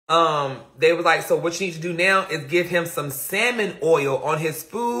they was like, so what you need to do now is give him some salmon oil on his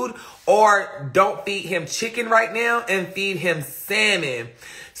food, or don't feed him chicken right now and feed him salmon.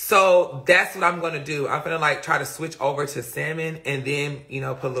 So that's what I'm going to do. I'm going to like try to switch over to salmon and then, you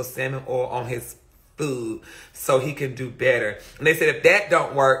know, put a little salmon oil on his food so he can do better. And they said if that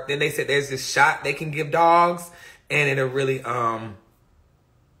don't work, then they said there's this shot they can give dogs and it'll really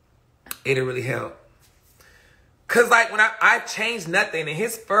help. Cause like when I changed nothing and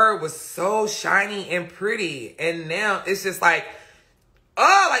his fur was so shiny and pretty, and now it's just like,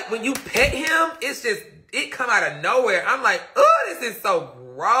 oh, like when you pet him, it's just, it come out of nowhere. I'm like, oh, this is so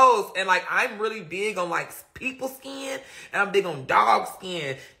gross. And like, I'm really big on like people skin and I'm big on dog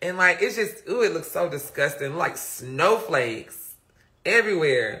skin. And like, it's just, ooh, it looks so disgusting. Like snowflakes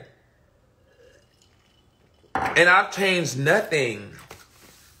everywhere. And I've changed nothing.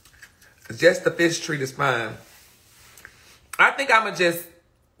 Just the fish treat is fine. I think I'm going to just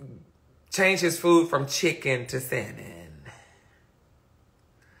change his food from chicken to salmon.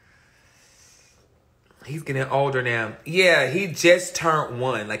 He's getting older now. Yeah, he just turned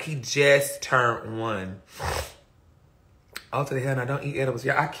 1. Like, he just turned 1. Oh, to the hell, no, don't eat edibles.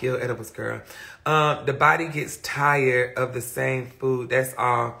 Yeah, I kill edibles, girl. The body gets tired of the same food. That's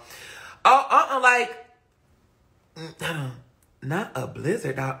all. Oh, like, not a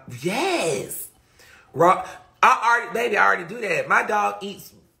blizzard dog. Yes. Raw. I already do that. My dog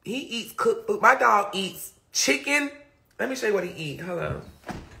eats, he eats cooked food. My dog eats chicken. Let me show you what he eats. Hold on.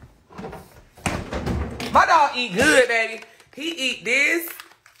 My dog eat good, baby. He eat this.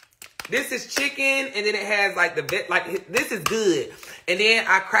 This is chicken, and then it has like this is good. And then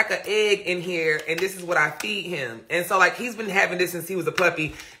I crack an egg in here, and this is what I feed him. And so like he's been having this since he was a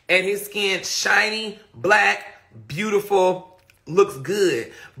puppy, and his skin shiny, black, beautiful, looks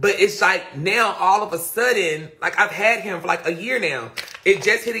good. But it's like now all of a sudden, like I've had him for like a year now. It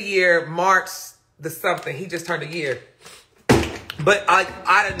just hit a year, March the something. He just turned a year. But like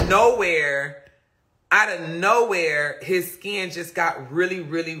out of nowhere, his skin just got really,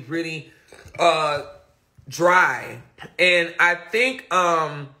 really, really dry. And I think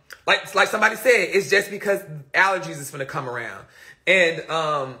like somebody said, it's just because allergies is gonna come around. And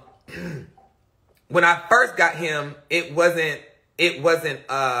when I first got him, it wasn't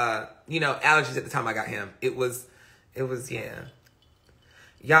you know, allergies at the time I got him. It was yeah.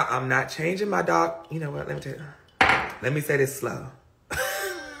 Y'all, I'm not changing my dog. You know what? Let me tell you. Let me say this slow.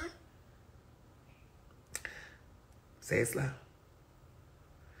 Say it slow.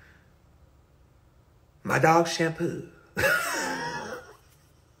 My dog shampoo.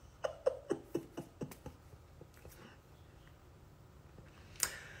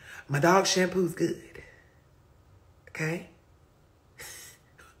 My dog shampoo's good. Okay?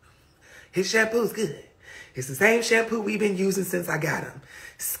 His shampoo's good. It's the same shampoo we've been using since I got him.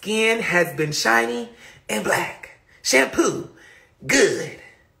 Skin has been shiny and black. Shampoo, good.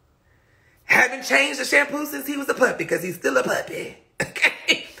 Haven't changed the shampoo since he was a puppy because he's still a puppy.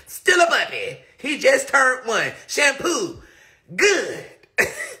 Okay? Still a puppy. He just turned 1. Shampoo, good.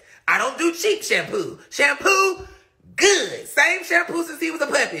 I don't do cheap shampoo. Shampoo, good. Same shampoo since he was a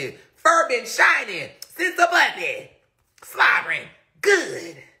puppy. Fur been shining since a puppy. Slobbering,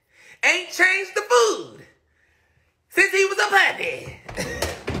 good. Ain't changed the food since he was a puppy.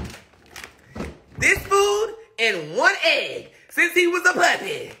 This food and 1 egg since he was a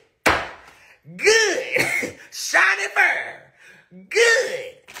puppy. Good. Shiny fur.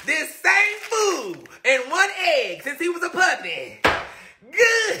 Good. This same food and 1 egg since he was a puppy.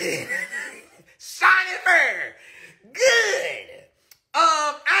 Good. Shiny fur. Good.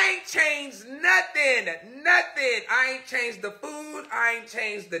 I ain't changed nothing. Nothing. I ain't changed the food. I ain't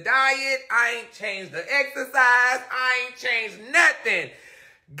changed the diet. I ain't changed the exercise. I ain't changed nothing.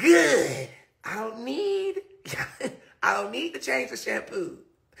 Good. I don't need to change the shampoo.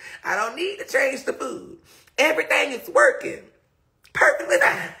 I don't need to change the food. Everything is working perfectly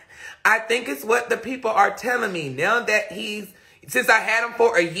fine. I think it's what the people are telling me. Now that since I had him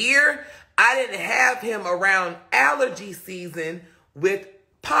for a year, I didn't have him around allergy season with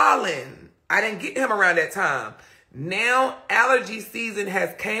pollen. I didn't get him around that time. Now allergy season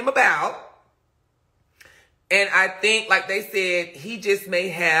has came about. And I think, like they said, he just may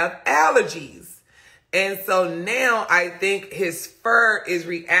have allergies. And so now I think his fur is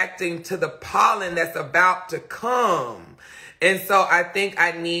reacting to the pollen that's about to come. And so I think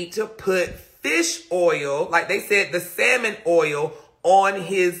I need to put fish oil, like they said, the salmon oil on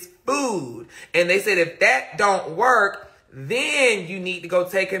his food. And they said if that don't work, then you need to go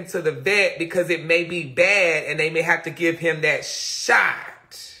take him to the vet because it may be bad and they may have to give him that shot.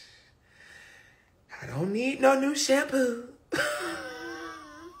 I don't need no new shampoo.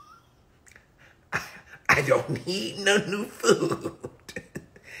 I don't need no new food.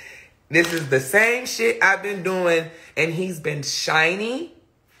 This is the same shit I've been doing, and he's been shiny,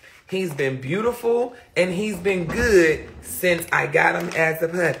 he's been beautiful, and he's been good since I got him as a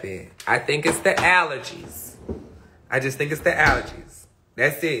puppy. I think it's the allergies. I just think it's the allergies.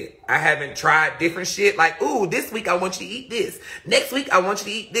 That's it. I haven't tried different shit like, ooh, this week I want you to eat this. Next week I want you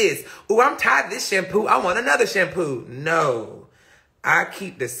to eat this. Ooh, I'm tired of this shampoo. I want another shampoo. No. I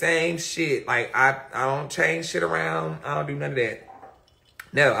keep the same shit. Like, I don't change shit around. I don't do none of that.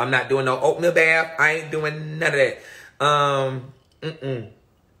 No, I'm not doing no oatmeal bath. I ain't doing none of that.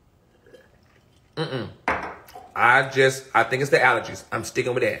 I think it's the allergies. I'm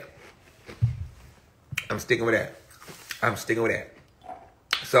sticking with that. I'm sticking with that. So, I'm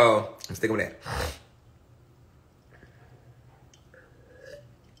sticking with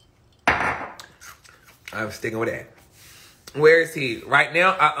that. I'm sticking with that. Where is he? Right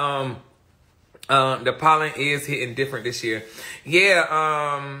now, the pollen is hitting different this year.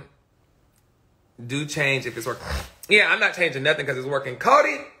 Yeah, do change if it's working. Yeah, I'm not changing nothing because it's working.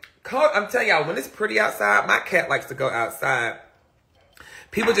 Cody, I'm telling y'all, when it's pretty outside, my cat likes to go outside.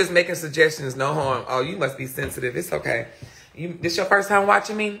 People just making suggestions, no harm. Oh, you must be sensitive. It's okay. This your first time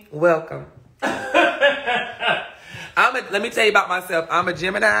watching me? Welcome. Let me tell you about myself. I'm a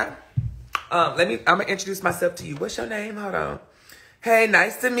Gemini. I'm gonna introduce myself to you. What's your name? Hold on. Hey,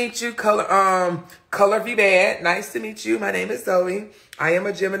 nice to meet you, Color V Bad. Nice to meet you. My name is Zoe. I am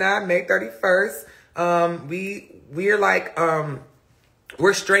a Gemini, May 31st. We're like,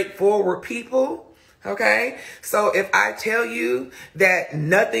 we're straightforward people. Okay. So if I tell you that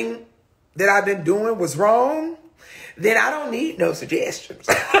nothing that I've been doing was wrong, then I don't need no suggestions.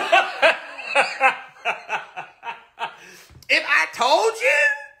 If I told you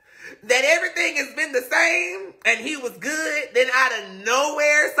that everything has been the same and he was good, then out of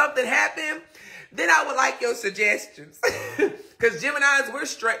nowhere something happened, then I would like your suggestions. Because Geminis,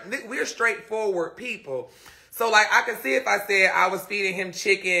 we're straightforward people. So like I can see if I said I was feeding him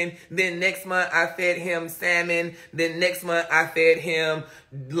chicken, then next month I fed him salmon, then next month I fed him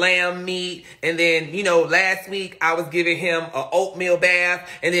lamb meat, and then, you know, last week I was giving him an oatmeal bath,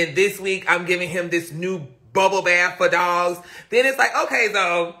 and then this week I'm giving him this new bubble bath for dogs. Then it's like, okay,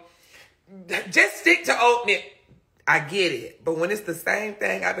 so just stick to oatmeal. I get it. But when it's the same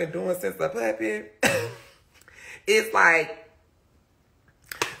thing I've been doing since the puppy, it's like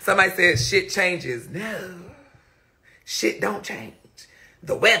somebody said shit changes. No, shit don't change.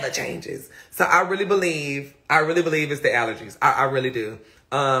 The weather changes. So I really believe it's the allergies. I really do.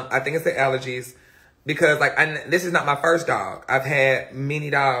 I think it's the allergies because like, this is not my first dog. I've had many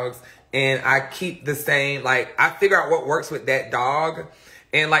dogs and I keep the same, like I figure out what works with that dog.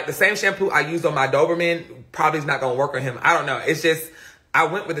 And like the same shampoo I used on my Doberman probably is not going to work on him. I don't know. It's just, I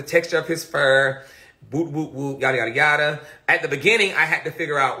went with the texture of his fur, whoop, whoop, whoop, yada, yada, yada. At the beginning, I had to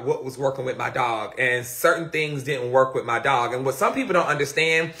figure out what was working with my dog. And certain things didn't work with my dog. And what some people don't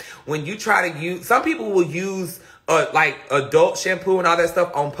understand, when you try to use, some people will use like adult shampoo and all that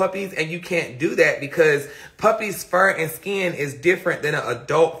stuff on puppies, and you can't do that because puppies' fur and skin is different than an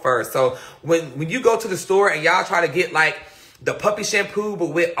adult fur. So when you go to the store and y'all try to get like the puppy shampoo, but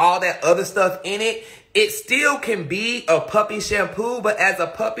with all that other stuff in it, it still can be a puppy shampoo, but as a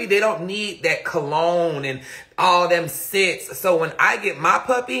puppy, they don't need that cologne and all them scents. So when I get my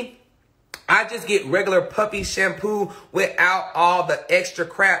puppy, I just get regular puppy shampoo without all the extra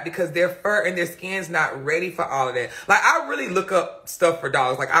crap because their fur and their skin's not ready for all of that. Like, I really look up stuff for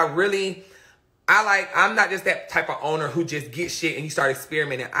dogs. Like, I'm not just that type of owner who just gets shit and you start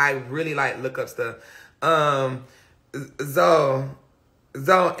experimenting. I really like look up stuff.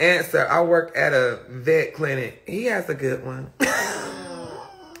 Zoe answer, I work at a vet clinic. He has a good one.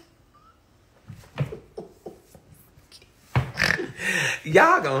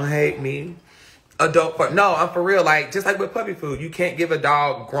 Y'all gonna hate me. No, I'm for real. Like, just like with puppy food, you can't give a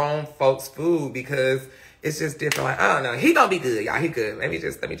dog grown folks food because it's just different. Like, I don't know. He gonna be good, y'all. He good. Let me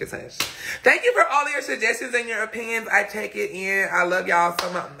just hush. Thank you for all of your suggestions and your opinions. I take it in. I love y'all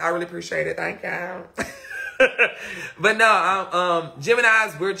so much. I really appreciate it. Thank y'all. But no,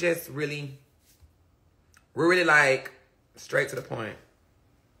 Geminis, we're really like straight to the point.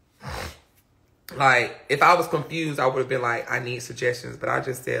 Like, if I was confused, I would have been like, I need suggestions. But I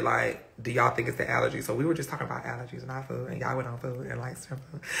just said, like, do y'all think it's the allergies? So we were just talking about allergies and our food, and y'all went on food and like some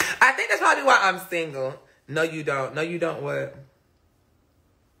food. I think that's probably why I'm single. No, you don't. No, you don't what?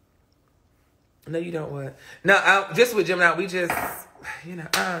 No, you don't what? No, just with Gemini, we just, you know,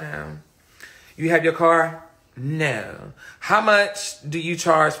 I don't know. You have your car? No. How much do you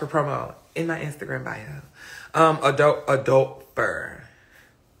charge for promo? In my Instagram bio. Adult fur.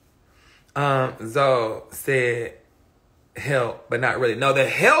 Zoe said help, but not really. No, the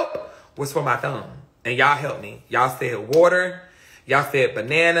help was for my thumb. And y'all helped me. Y'all said water. Y'all said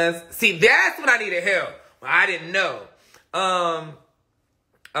bananas. See, that's when I needed help. Well, I didn't know.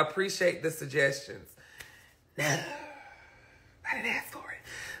 Appreciate the suggestions. No, I didn't ask for it.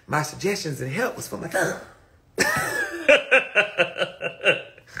 My suggestions and help was for my thumb.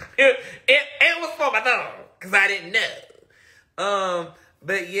 it was for my thumb because I didn't know.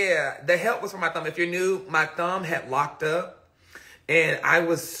 But yeah, the help was for my thumb. If you're new, my thumb had locked up and I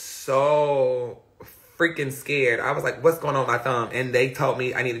was so freaking scared. I was like, what's going on with my thumb? And they told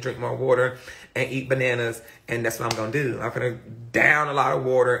me I need to drink more water and eat bananas. And that's what I'm going to do. I'm going to down a lot of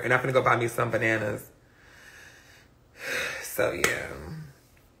water and I'm going to go buy me some bananas. So yeah.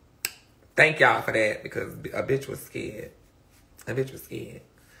 Thank y'all for that because a bitch was scared. A bitch was scared.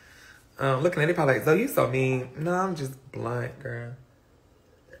 Looking at it, probably like, Zoe, you so mean. No, I'm just blunt, girl.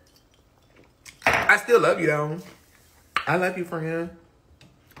 I still love you, though. I love you, friend.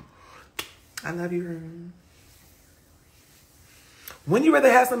 I love you, friend. When you rather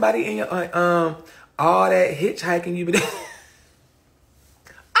have somebody in your, all that hitchhiking you been okay.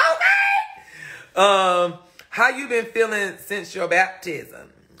 How you been feeling since your baptism?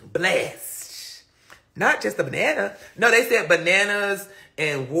 Blessed. Not just a banana. No, they said bananas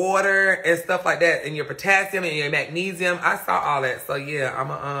and water and stuff like that, and your potassium and your magnesium. I saw all that. So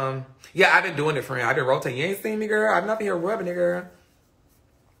yeah, yeah, I've been doing it, friend. I've been rotating. You ain't seen me, girl. I'm not here rubbing it, girl.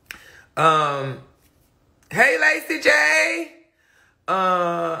 Hey, Lacey J.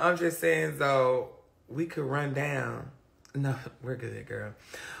 I'm just saying, though, we could run down. No, we're good, girl.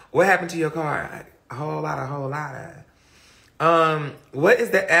 What happened to your car? A whole lot. What is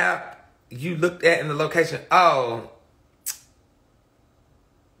the app you looked at in the location? Oh,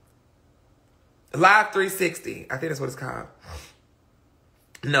 Live 360. I think that's what it's called.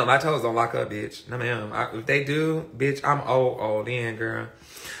 No, my toes don't lock up, bitch. No, ma'am. If they do, bitch, I'm old in, girl.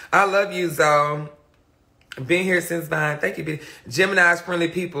 I love you, Zoe. Been here since 9. Thank you, bitch. Gemini's friendly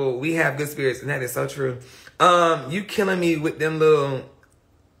people. We have good spirits, and that is so true. You killing me with them little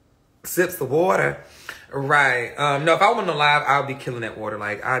sips of water. Right. No, if I went on live, I'll be killing that water.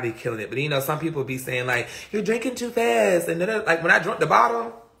 Like, I'll be killing it. But, you know, some people be saying, like, you're drinking too fast. And then, like, when I drunk the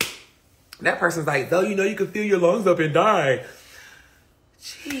bottle, that person's like, though, you know, you can fill your lungs up and die.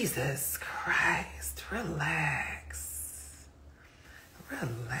 Jesus Christ. Relax.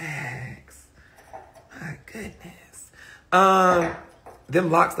 Relax. My goodness.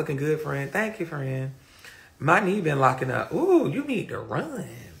 Them locks looking good, friend. Thank you, friend. My knee been locking up. Ooh, you need to run.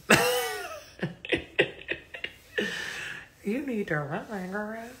 You need to run,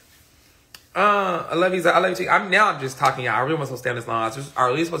 girl. I love you. I love you too. I'm just talking, y'all. I really wasn't supposed to stay on this long. I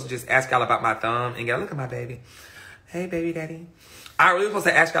was really supposed to just ask y'all about my thumb and get a look at my baby. Hey, baby daddy. I really supposed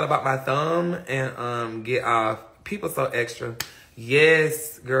to ask y'all about my thumb and get off. People so extra.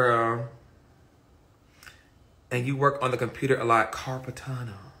 Yes, girl. And you work on the computer a lot. Carpal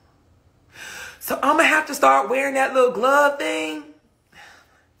tunnel. So I'm gonna have to start wearing that little glove thing.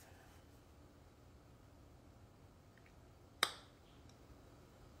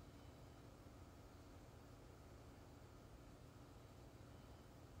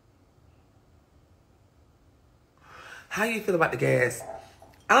 How you feel about the gas?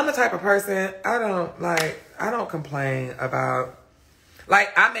 I'm the type of person, I don't complain about,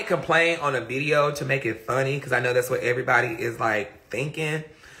 like, I may complain on a video to make it funny because I know that's what everybody is, like, thinking.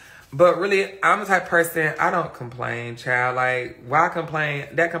 But really, I'm the type of person, I don't complain, child. Like, why complain?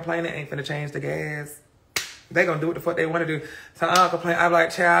 That complaining ain't finna change the gas. They gonna do what the fuck they want to do. So I don't complain. I'm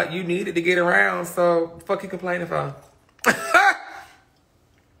like, child, you needed to get around, so fuck you complaining for?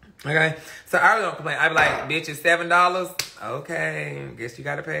 Okay, so I really don't complain. I be like, bitch, it's $7. Okay, guess you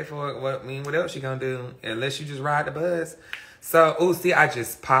gotta pay for it. What else you gonna do? Unless you just ride the bus. So, oh, see, I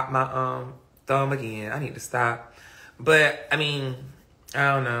just popped my thumb again. I need to stop. But I mean,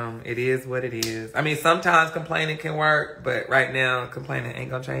 I don't know. It is what it is. I mean, sometimes complaining can work, but right now, complaining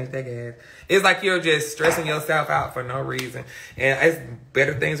ain't gonna change that gas. It's like you're just stressing yourself out for no reason, and it's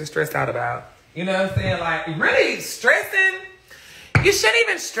better things to stress out about. You know what I'm saying? Like, really stressing. You shouldn't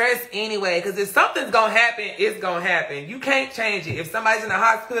even stress anyway, because if something's going to happen, it's going to happen. You can't change it. If somebody's in the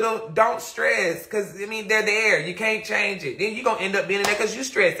hospital, don't stress, because, I mean, they're there. You can't change it. Then you're going to end up being in there because you're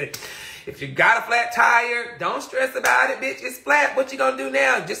stressing. If you got a flat tire, don't stress about it, bitch. It's flat. What you going to do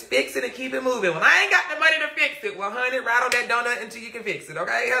now? Just fix it and keep it moving. Well, I ain't got the money to fix it. Well, honey, ride on that donut until you can fix it,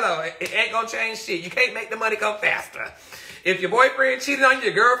 okay? Hello. It ain't going to change shit. You can't make the money come faster. If your boyfriend cheated on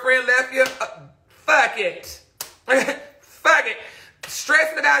you, your girlfriend left you, fuck it. Fuck it.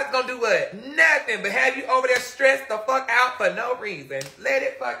 Stressing about it's gonna do what? Nothing. But have you over there stressed the fuck out for no reason. Let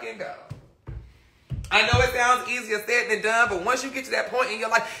it fucking go. I know it sounds easier said than done, but once you get to that point in your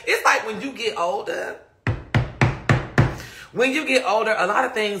life, it's like when you get older. When you get older, a lot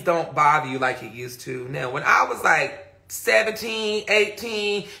of things don't bother you like it used to. Now, when I was like 17,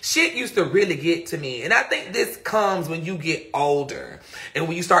 18, shit used to really get to me. And I think this comes when you get older and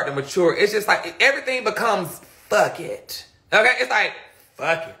when you start to mature. It's just like everything becomes fuck it. Okay? It's like,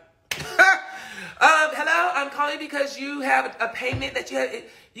 fuck it. Hello, I'm calling because you have a payment that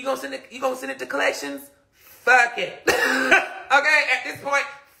you gonna send it to collections? Fuck it. Okay? At this point,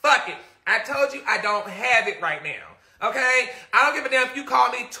 fuck it. I told you I don't have it right now. Okay? I don't give a damn if you call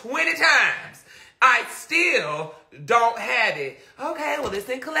me 20 times. I still don't have it. Okay, well, it's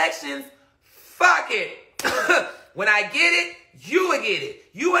in collections. Fuck it. When I get it, you will get it.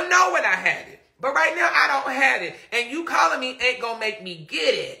 You will know when I have it. But right now, I don't have it. And you calling me ain't gonna make me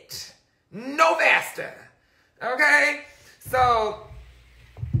get it. No faster. Okay? So,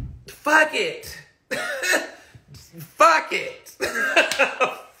 fuck it. Fuck it.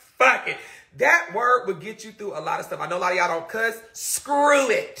 Fuck it. That word would get you through a lot of stuff. I know a lot of y'all don't cuss. Screw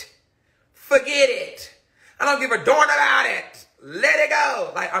it. Forget it. I don't give a darn about it. Let it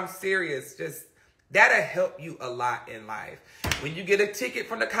go. Like, I'm serious. Just, that'll help you a lot in life. When you get a ticket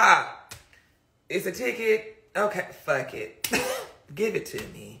from the cop, it's a ticket. Okay, fuck it. Give it to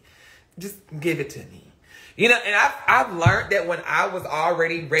me. Just give it to me. You know, and I've learned that when I was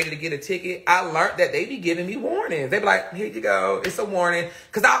already ready to get a ticket, I learned that they be giving me warnings. They be like, here you go. It's a warning.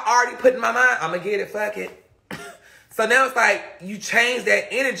 Because I already put in my mind, I'm going to get it. Fuck it. So now it's like you change that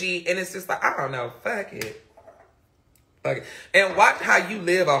energy and it's just like, I don't know, fuck it. Fuck it. And watch how you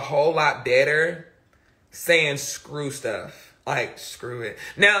live a whole lot better saying screw stuff. Like, screw it.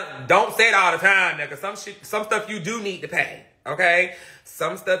 Now, don't say it all the time, because some stuff you do need to pay, okay?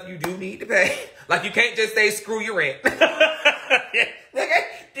 Some stuff you do need to pay. Like, you can't just say screw your rent. Okay?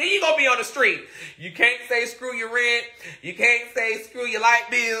 Then you're going to be on the street. You can't say screw your rent. You can't say screw your light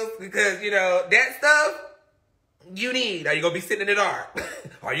bills, because, you know, that stuff you need. Are you going to be sitting in the dark?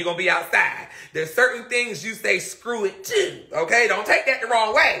 Are you going to be outside? There's certain things you say screw it to, okay? Don't take that the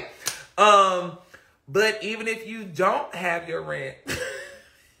wrong way. But even if you don't have your rent,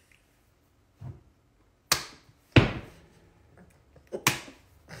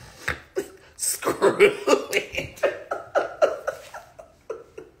 screw it.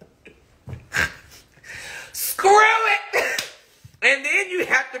 Screw it. And then you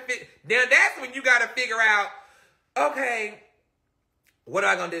have to now that's when you got to figure out, okay, what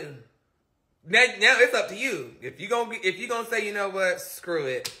am I gonna do? Now it's up to you. If you're gonna say, you know what, screw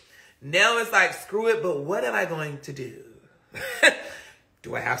it. Now it's like, screw it, but what am I going to do?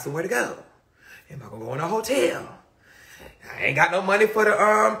 Do I have somewhere to go? Am I gonna go in a hotel? I ain't got no money for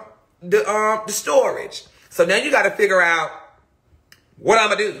the storage. So now you got to figure out what I'm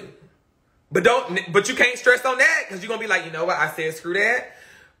gonna do. But you can't stress on that, because you're gonna be like, you know what, I said screw that,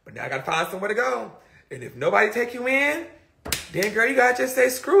 but now I gotta find somewhere to go. And if nobody take you in, then girl, you gotta just say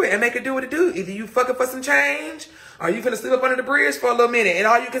screw it and make it do what it do. Either you fucking for some change, or you finna sleep up under the bridge for a little minute, and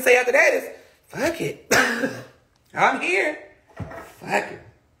all you can say after that is, fuck it. I'm here. Fuck it.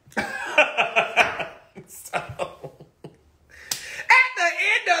 So, at the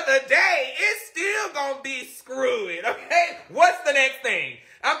end of the day, it's still gonna be screw it, okay? What's the next thing?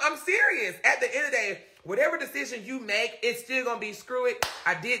 I'm serious. At the end of the day, whatever decision you make, it's still gonna be screw it.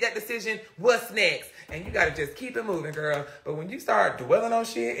 I did that decision. What's next? And you gotta just keep it moving, girl. But when you start dwelling on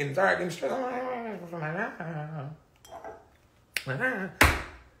shit and start getting stressed,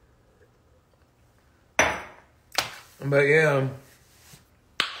 but yeah,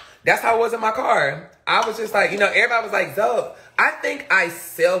 that's how it was in my car. I was just like, you know, everybody was like, Zoe, I think I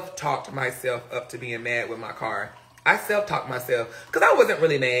self-talked myself up to being mad with my car. I self-talked myself because I wasn't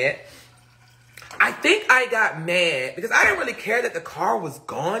really mad. I think I got mad because I didn't really care that the car was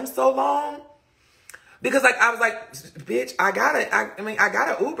gone so long. Because like, I was like, bitch, I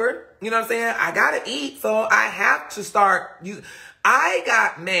gotta Uber. You know what I'm saying? I gotta eat. So I have to start using. I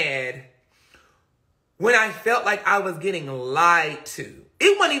got mad when I felt like I was getting lied to.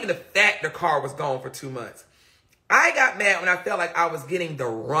 It wasn't even the fact the car was gone for 2 months. I got mad when I felt like I was getting the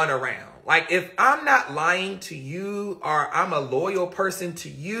runaround. Like, if I'm not lying to you, or I'm a loyal person to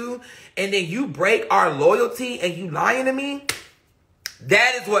you, and then you break our loyalty and you lying to me,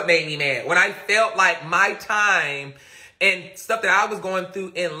 that is what made me mad. When I felt like my time and stuff that I was going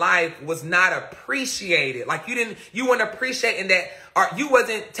through in life was not appreciated. Like, you weren't appreciating that or you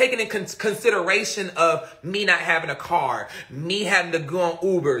wasn't taking in consideration of me not having a car, me having to go on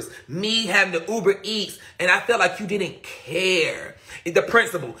Ubers, me having to Uber Eats, and I felt like you didn't care. The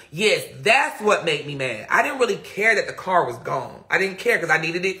principle, yes, that's what made me mad. I didn't really care that the car was gone. I didn't care because I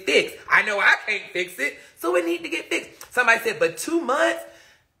needed it fixed. I know I can't fix it, so it needed to get fixed. Somebody said, but 2 months,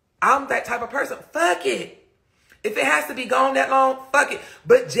 I'm that type of person. Fuck it. If it has to be gone that long, fuck it.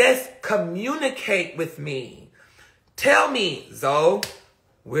 But just communicate with me. Tell me, Zoe,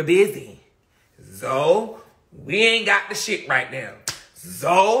 we're busy. Zoe, we ain't got the shit right now.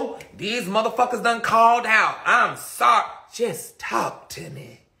 Zoe, these motherfuckers done called out. I'm sorry. Just talk to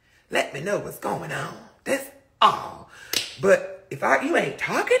me. Let me know what's going on. That's all. But if you ain't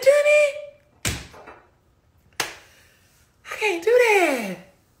talking to me, I can't do that.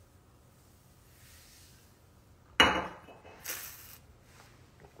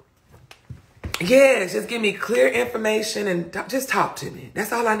 Yes, just give me clear information and just talk to me.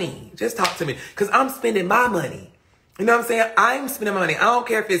 That's all I need. Just talk to me. Because I'm spending my money. You know what I'm saying? I'm spending my money. I don't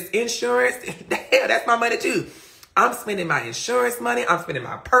care if it's insurance. Hell, that's my money too. I'm spending my insurance money. I'm spending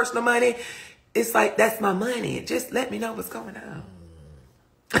my personal money. It's like, that's my money. Just let me know what's going on.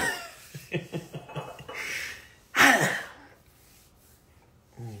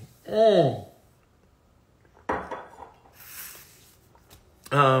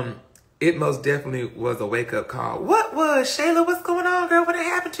 It most definitely was a wake-up call. What was, Shayla? What's going on, girl? What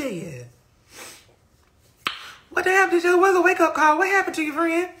happened to you? What happened to you? What was a wake-up call? What happened to you,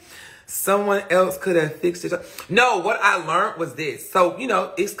 friend? Someone else could have fixed it. No, what I learned was this. So, you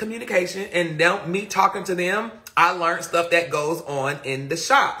know, it's communication. And now me talking to them, I learned stuff that goes on in the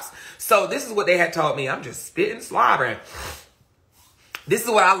shops. So this is what they had taught me. I'm just spitting, slobbering. This is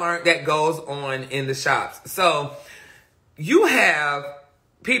what I learned that goes on in the shops. So you have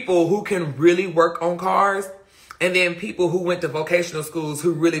people who can really work on cars, and then people who went to vocational schools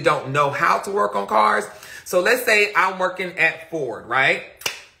who really don't know how to work on cars. So let's say I'm working at Ford, right?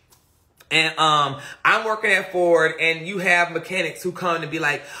 And I'm working at Ford, and you have mechanics who come to be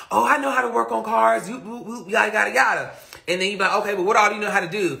like, oh, I know how to work on cars, yada, yada, yada. And then you be like, okay, but what all do you know how to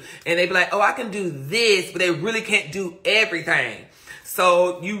do? And they be like, oh, I can do this, but they really can't do everything.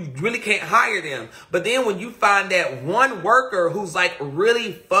 So you really can't hire them. But then when you find that one worker who's like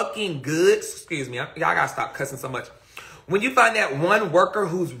really fucking good, excuse me, y'all gotta stop cussing so much. When you find that one worker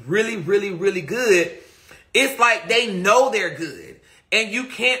who's really, really, really good, it's like they know they're good. And you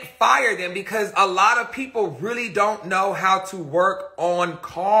can't fire them because a lot of people really don't know how to work on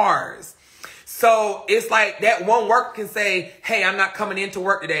cars. So it's like that one worker can say, hey, I'm not coming into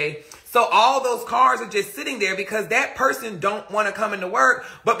work today. So all those cars are just sitting there because that person don't want to come into work.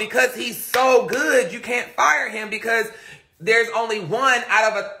 But because he's so good, you can't fire him because there's only one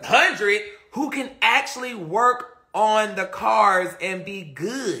out of 100 who can actually work on the cars and be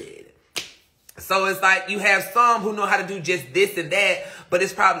good. So it's like you have some who know how to do just this and that, but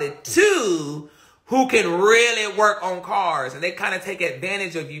it's probably 2 who can really work on cars. And they kind of take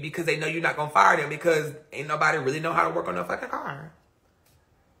advantage of you because they know you're not going to fire them because ain't nobody really know how to work on a fucking car.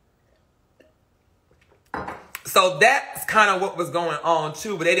 So that's kind of what was going on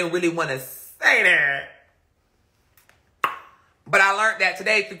too, but they didn't really want to say that. But I learned that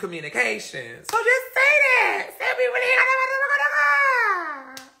today through communication. So just say that. Say we really know how to work on a car.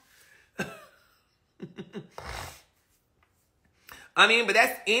 I mean, but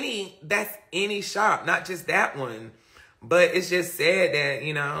that's any shop, not just that one. But it's just sad that,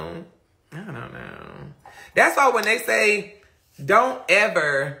 you know, I don't know. That's why when they say don't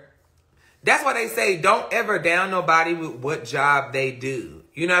ever down nobody with what job they do.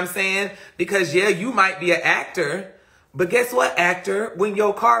 You know what I'm saying? Because yeah, you might be an actor, but guess what, actor? When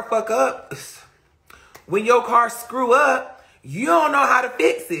your car screw up, you don't know how to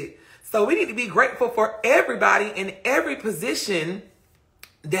fix it. So we need to be grateful for everybody in every position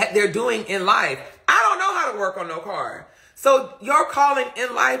that they're doing in life. I don't know how to work on no car. So your calling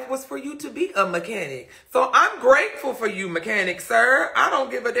in life was for you to be a mechanic. So I'm grateful for you, mechanic, sir. I don't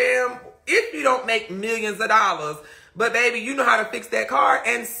give a damn if you don't make millions of dollars. But baby, you know how to fix that car.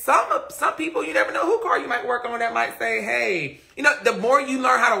 And some people, you never know who car you might work on that might say, hey, you know, the more you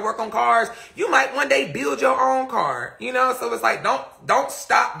learn how to work on cars, you might one day build your own car. You know, so it's like, don't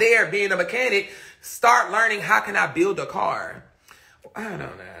stop there being a mechanic. Start learning, how can I build a car? I don't know.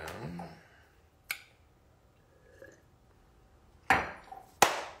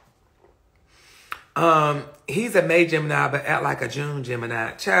 He's a May Gemini, but act like a June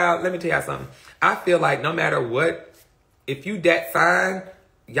Gemini. Child, let me tell y'all something. I feel like no matter what, if you that sign,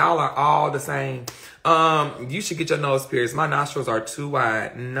 y'all are all the same. You should get your nose pierced. My nostrils are too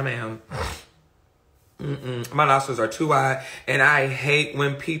wide. No, ma'am. My nostrils are too wide, and I hate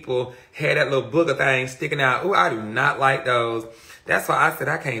when people had that little booger thing sticking out. Oh, I do not like those. That's why I said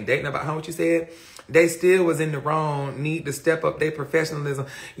I can't date nobody. How what you said? They still was in the wrong. Need to step up their professionalism.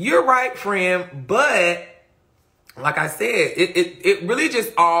 You're right, friend. But like I said, it really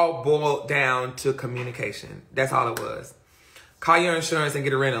just all boiled down to communication. That's all it was. Call your insurance and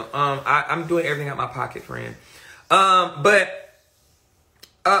get a rental. I'm doing everything out my pocket, friend.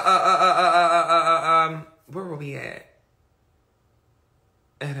 Where were we at?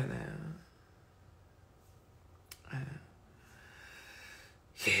 I don't know.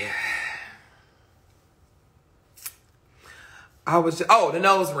 Yeah. I was just, the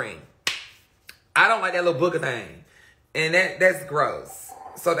nose ring. I don't like that little booger thing. And that's gross.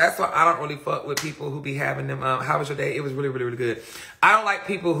 So that's why I don't really fuck with people who be having them. How was your day? It was really, really, really good. I don't like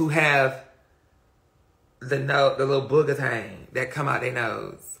people who have the little booger thing that come out their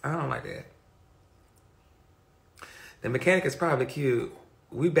nose. I don't like that. The mechanic is probably cute.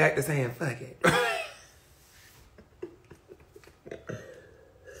 We back to saying fuck it.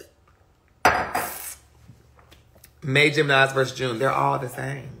 May, Gemini versus June. They're all the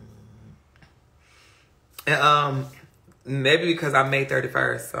same. And maybe because I'm May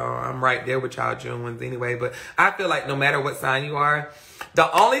 31st, so I'm right there with y'all June ones anyway. But I feel like no matter what sign you are,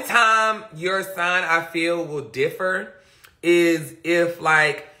 the only time your sign I feel will differ is if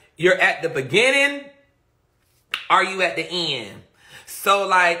like you're at the beginning or you at the end. So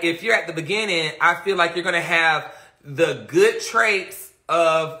like if you're at the beginning, I feel like you're gonna have the good traits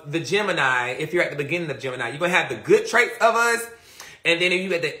of the Gemini. If you're at the beginning of Gemini, you're gonna have the good traits of us. And then if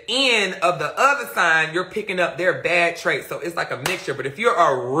you at the end of the other sign, you're picking up their bad traits. So it's like a mixture. But if you're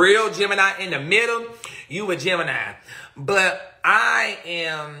a real Gemini in the middle, you a Gemini. But I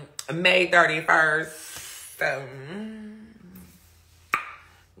am May 31st. So,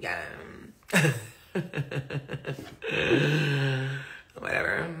 yeah.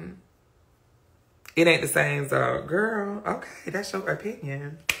 Whatever. It ain't the same, so girl, okay, that's your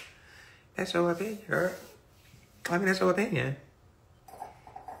opinion. That's your opinion, girl. I mean, that's your opinion.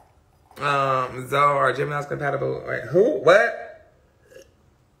 Zoe, are Gemini's compatible? Wait, who? What?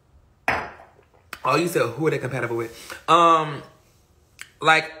 Oh, you said who are they compatible with?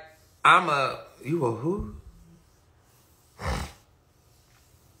 Like, you a who?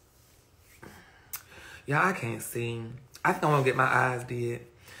 Yeah, I can't see. I think I want to get my eyes did.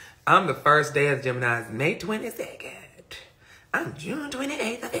 I'm the first day of Gemini's, May 22nd. I'm June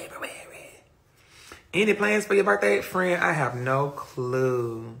 28th of February. Any plans for your birthday? Friend, I have no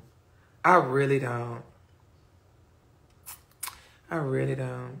clue. I really don't. I really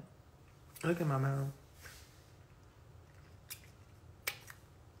don't. Look at my mouth.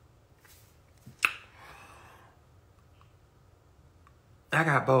 I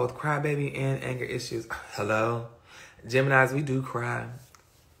got both crybaby and anger issues. Hello? Geminis, we do cry.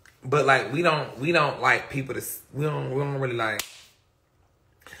 But like we don't like people to we don't really like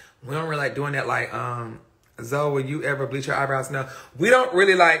doing that like Zoe, will you ever bleach your eyebrows? No. We don't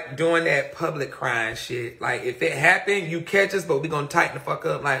really like doing that public crying shit. Like if it happened, you catch us, but we gonna tighten the fuck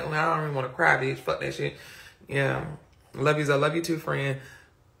up. Like, I don't really want to cry, bitch. Fuck that shit. Yeah. Love you, Zoe. Love you too, friend.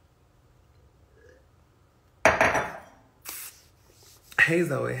 Hey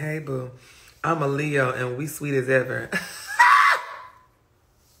Zoe, hey boo. I'm a Leo and we sweet as ever.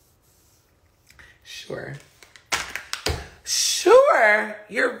 Sure. Sure.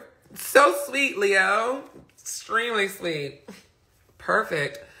 You're so sweet, Leo. Extremely sweet.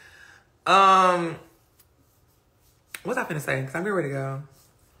 Perfect. What's I finna say? Because I'm ready to go.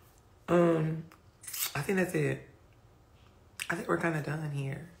 I think that's it. I think we're kind of done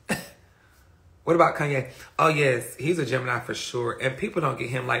here. What about Kanye? Oh, yes. He's a Gemini for sure. And people don't get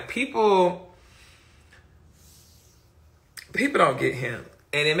him. Like, people don't get him.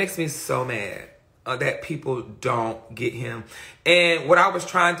 And it makes me so mad that people don't get him. And what I was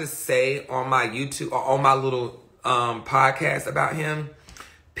trying to say on my YouTube, or on my little podcast about him,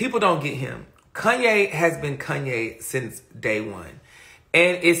 people don't get him. Kanye has been Kanye since day one.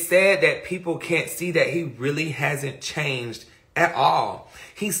 And it's sad that people can't see that he really hasn't changed at all.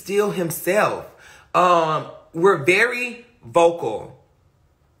 He's still himself. We're very vocal.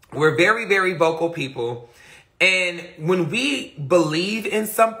 We're very, very vocal people. And when we believe in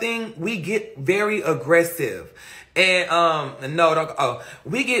something, we get very aggressive. And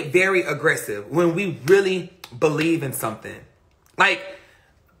we get very aggressive when we really believe in something. Like,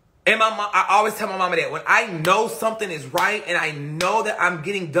 and my mom, I always tell my mama that when I know something is right and I know that I'm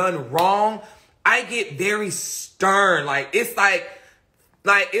getting done wrong, I get very stern. Like, it's like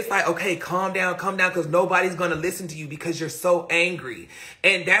Like, it's like, okay, calm down, because nobody's going to listen to you because you're so angry.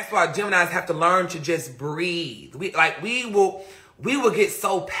 And that's why Geminis have to learn to just breathe. We will get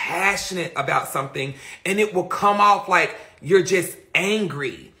so passionate about something and it will come off like you're just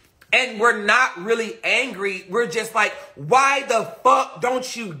angry. And we're not really angry. We're just like, why the fuck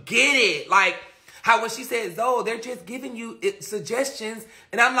don't you get it? Like how when she said, Zoe, they're just giving you suggestions.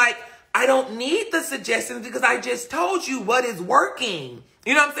 And I'm like, I don't need the suggestions because I just told you what is working.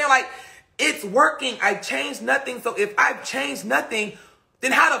 You know what I'm saying? Like, it's working. I changed nothing. So if I've changed nothing,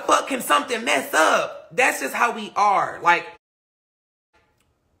 then how the fuck can something mess up? That's just how we are. Like,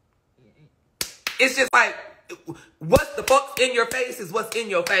 it's just like, what the fuck's in your face is what's in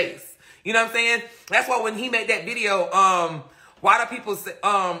your face. You know what I'm saying? That's why when he made that video, why do people say,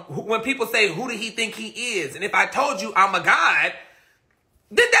 when people say, who do he think he is? And if I told you I'm a god,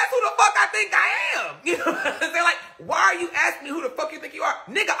 then that's who the fuck I think I am. You know what I'm saying? Like, why are you asking me who the fuck you think you are?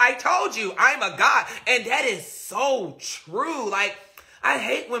 Nigga, I told you I'm a god. And that is so true. Like, I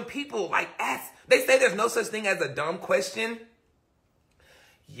hate when people like ask, they say there's no such thing as a dumb question.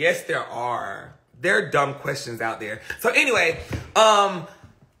 Yes, there are. There are dumb questions out there. So anyway, I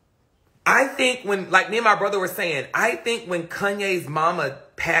think when, like me and my brother were saying, I think when Kanye's mama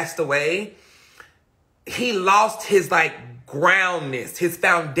passed away, he lost his like groundness, his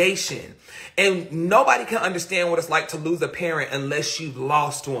foundation. And nobody can understand what it's like to lose a parent unless you've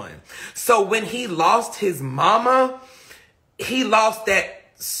lost one. So when he lost his mama, he lost that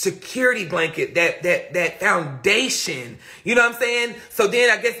security blanket, that foundation. You know what I'm saying? So then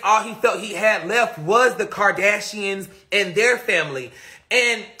I guess all he felt he had left was the Kardashians and their family.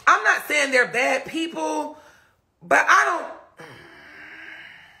 And I'm not saying they're bad people, but I don't.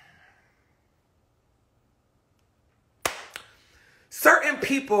 Certain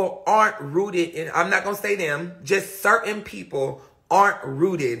people aren't rooted in, I'm not going to say them, just certain people aren't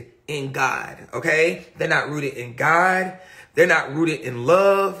rooted in God, okay? They're not rooted in God. They're not rooted in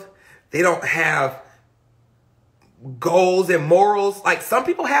love. They don't have goals and morals. Like some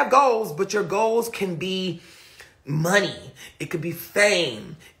people have goals, but your goals can be money. It could be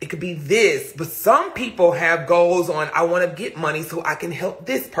fame. It could be this. But some people have goals on, I want to get money so I can help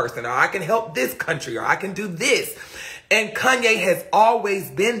this person, or I can help this country, or I can do this. And Kanye has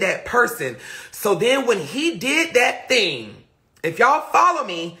always been that person. So then when he did that thing, if y'all follow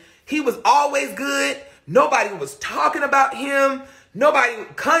me, he was always good. Nobody was talking about him.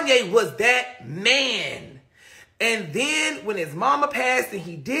 Kanye was that man. And then when his mama passed and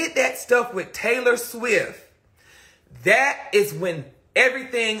he did that stuff with Taylor Swift, that is when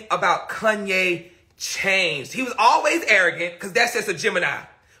everything about Kanye changed. He was always arrogant because that's just a Gemini.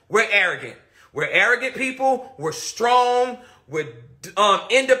 We're arrogant. We're arrogant people. We're strong. We're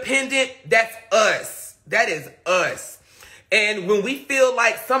independent. That's us. That is us. And when we feel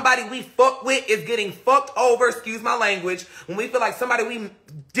like somebody we fuck with is getting fucked over, excuse my language, when we feel like somebody we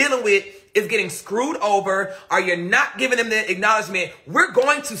dealing with is getting screwed over, or you're not giving them the acknowledgement, we're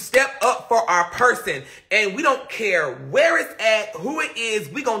going to step up for our person. And we don't care where it's at, who it is,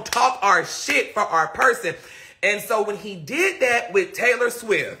 we gonna talk our shit for our person. And so when he did that with Taylor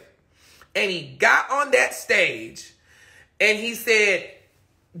Swift, and he got on that stage, and he said,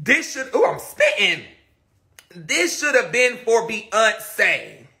 this should, I'm spitting. This should have been for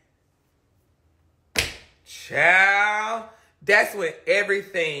Beyonce. Child, that's when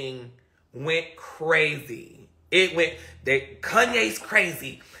everything went crazy. It went, Kanye's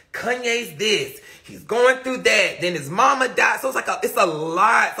crazy. Kanye's this. He's going through that. Then his mama died. So it's a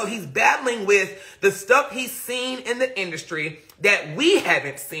lot. So he's battling with the stuff he's seen in the industry that we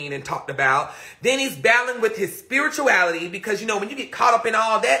haven't seen and talked about. Then he's battling with his spirituality because, you know, when you get caught up in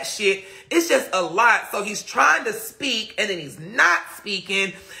all that shit, it's just a lot. So he's trying to speak and then he's not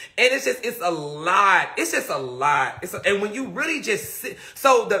speaking. And it's a lot. It's just a lot. And when you really just sit,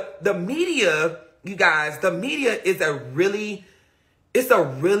 so the media, you guys, the media is a really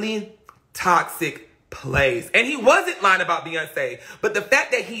toxic place. And he wasn't lying about Beyonce. But the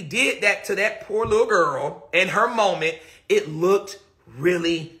fact that he did that to that poor little girl in her moment, it looked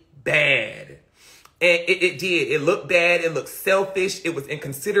really bad. And it did. It looked bad. It looked selfish. It was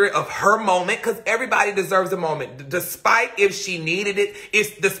inconsiderate of her moment because everybody deserves a moment. Despite if she needed it,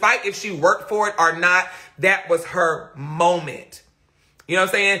 despite if she worked for it or not, that was her moment. You know what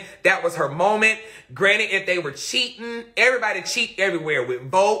I'm saying? That was her moment. Granted, if they were cheating, everybody cheat everywhere with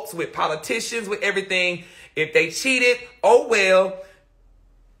votes, with politicians, with everything. If they cheated, oh well.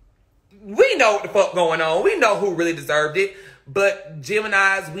 We know what the fuck going on. We know who really deserved it. But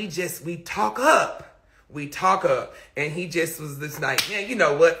Geminis, we talk up. We talk up. And he just was this like, man, you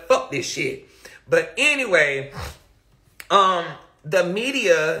know what? Fuck this shit. But anyway, the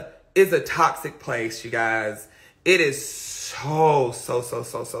media is a toxic place, you guys. It is so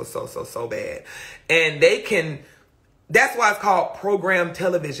bad. And that's why it's called program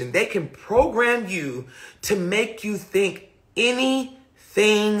television. They can program you to make you think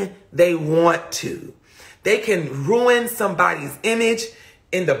anything they want to. They can ruin somebody's image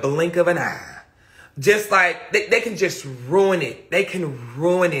in the blink of an eye. Just like they can just ruin it. They can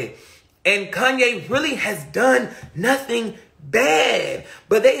ruin it. And Kanye really has done nothing bad.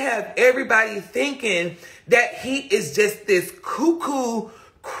 But they have everybody thinking that he is just this cuckoo,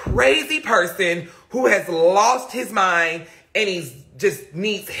 crazy person who has lost his mind and he's just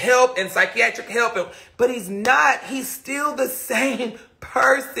needs help and psychiatric help. But he's not. He's still the same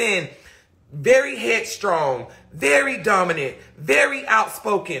person. Very headstrong, very dominant, very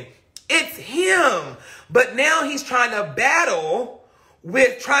outspoken. It's him. But now he's trying to battle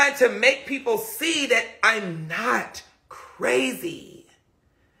with trying to make people see that I'm not crazy.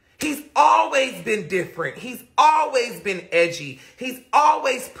 He's always been different. He's always been edgy. He's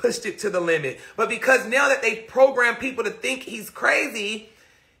always pushed it to the limit. But because now that they program people to think he's crazy,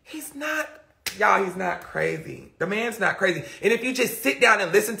 he's not. Y'all, he's not crazy. The man's not crazy. And if you just sit down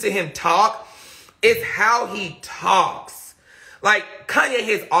and listen to him talk, it's how he talks. Like, Kanye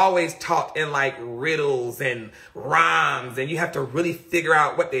has always talked in like riddles and rhymes, and you have to really figure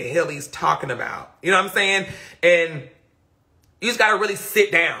out what the hell he's talking about. You know what I'm saying? And you just got to really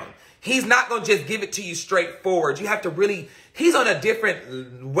sit down. He's not going to just give it to you straightforward. You have to really, he's on a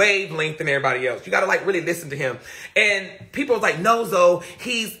different wavelength than everybody else. You got to like really listen to him. And people are like, no, Zoe,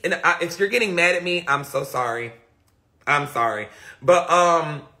 if you're getting mad at me, I'm so sorry. I'm sorry.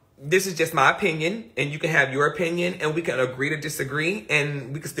 But, this is just my opinion, and you can have your opinion, and we can agree to disagree,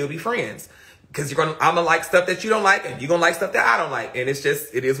 and we can still be friends. Because I'm going to like stuff that you don't like, and you're going to like stuff that I don't like. And it's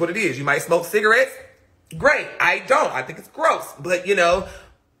just, it is what it is. You might smoke cigarettes. Great. I don't. I think it's gross. But, you know,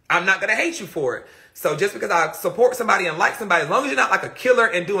 I'm not going to hate you for it. So just because I support somebody and like somebody, as long as you're not like a killer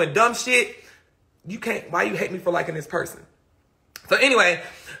and doing dumb shit, you can't, why you hate me for liking this person? So anyway,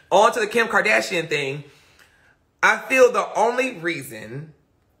 on to the Kim Kardashian thing. I feel the only reason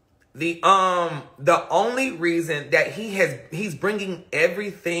that he's bringing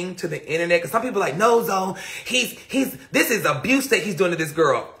everything to the internet, because some people are like, no, Zoe, this is abuse that he's doing to this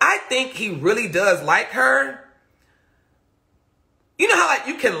girl. I think he really does like her. You know how like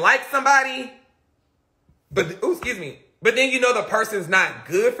you can like somebody, but then you know the person's not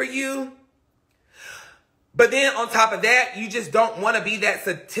good for you. But then on top of that, you just don't want to be that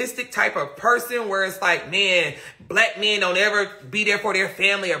statistic type of person where it's like, man, black men don't ever be there for their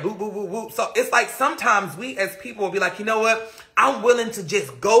family or boo, boo, boo, boo. So it's like sometimes we as people will be like, you know what? I'm willing to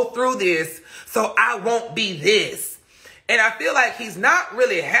just go through this so I won't be this. And I feel like he's not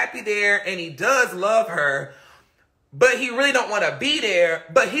really happy there, and he does love her, but he really don't want to be there,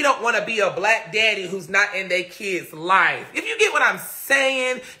 but he don't want to be a black daddy who's not in their kid's life. If you get what I'm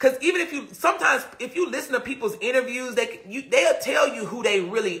saying, because even if you listen to people's interviews, they'll tell you who they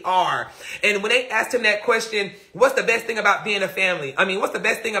really are. And when they asked him that question, what's the best thing about being a family? I mean, what's the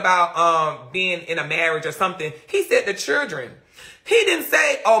best thing about being in a marriage or something? He said the children. He didn't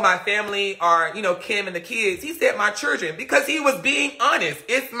say, oh, my family are, you know, Kim and the kids. He said my children, because he was being honest.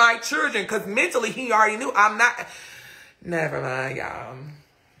 It's my children, because mentally he already knew I'm not. Never mind, y'all.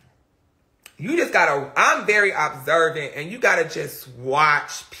 You just gotta, I'm very observant, and you gotta just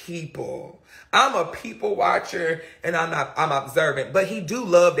watch people. I'm a people watcher, and I'm observant. But he do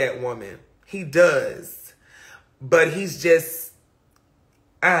love that woman. He does. But he's just,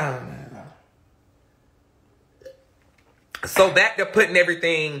 I don't know. So back to putting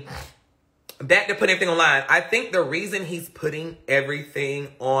everything online. I think the reason he's putting everything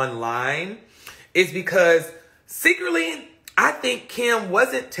online is because secretly, I think Kim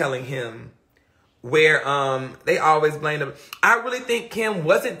wasn't telling him where, they always blame him. I really think Kim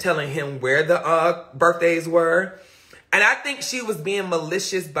wasn't telling him where the birthdays were. And I think she was being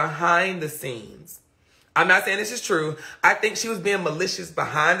malicious behind the scenes. I'm not saying this is true. I think she was being malicious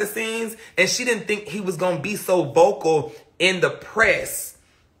behind the scenes, and she didn't think he was going to be so vocal in the press.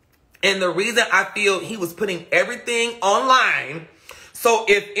 And the reason I feel he was putting everything online, so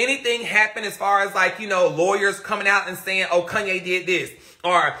if anything happened as far as like, you know, lawyers coming out and saying, oh, Kanye did this,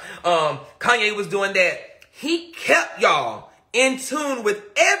 or Kanye was doing that, he kept y'all in tune with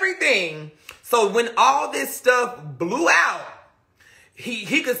everything. So when all this stuff blew out,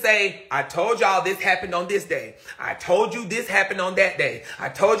 he could say, I told y'all this happened on this day. I told you this happened on that day. I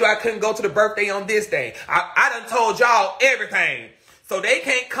told you I couldn't go to the birthday on this day. I done told y'all everything. So they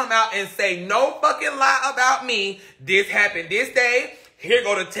can't come out and say no fucking lie about me. This happened this day. Here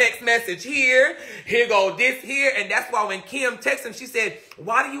go the text message here. Here go this here. And that's why when Kim texted him, she said,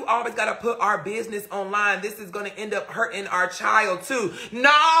 why do you always got to put our business online? This is going to end up hurting our child too.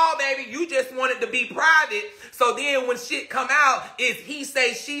 No, baby, you just want it to be private. So then when shit come out, it's he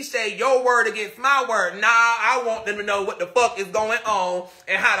say, she say, your word against my word. Nah, I want them to know what the fuck is going on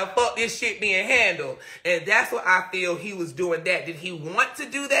and how the fuck this shit being handled. And that's what I feel he was doing that. Did he want to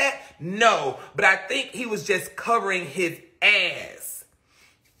do that? No. But I think he was just covering his ass.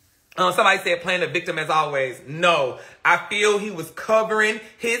 Somebody said playing the victim as always. No, I feel he was covering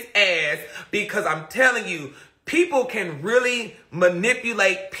his ass because I'm telling you, people can really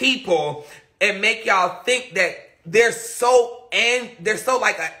manipulate people and make y'all think that they're so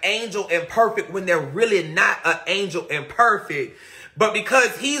like an angel and perfect when they're really not an angel and perfect. But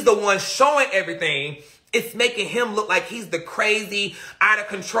because he's the one showing everything, it's making him look like he's the crazy, out of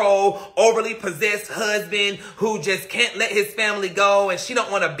control, overly possessed husband who just can't let his family go and she don't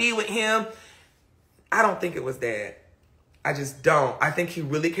want to be with him. I don't think it was that. I just don't. I think he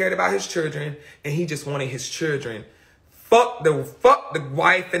really cared about his children and he just wanted his children. Fuck the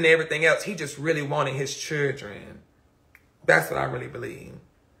wife and everything else. He just really wanted his children. That's what I really believe.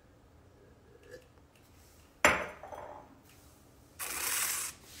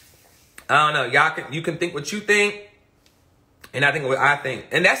 I don't know. You can think what you think. And I think what I think.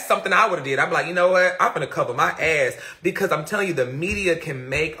 And that's something I would have did. I'm like, you know what? I'm going to cover my ass. Because I'm telling you, the media can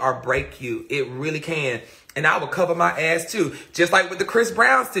make or break you. It really can. And I would cover my ass too. Just like with the Chris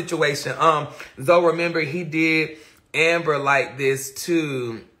Brown situation. Zoe, remember, he did Amber like this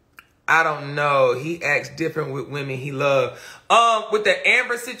too. I don't know. He acts different with women he loved. With the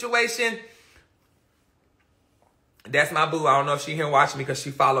Amber situation, that's my boo. I don't know if she here watching me because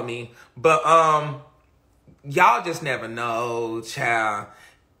she follow me. But y'all just never know, child.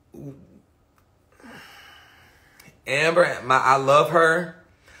 Amber, I love her.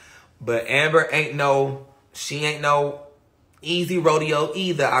 But Amber she ain't no easy rodeo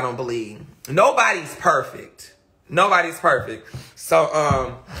either, I don't believe. Nobody's perfect. Nobody's perfect. So,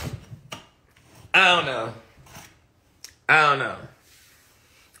 I don't know. I don't know.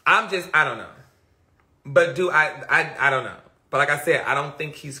 But I don't know. But like I said, I don't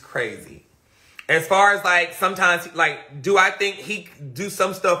think he's crazy. As far as like sometimes like, do I think he do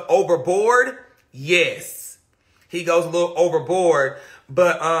some stuff overboard? Yes. He goes a little overboard,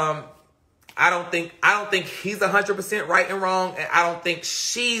 but I don't think he's 100% right and wrong, and I don't think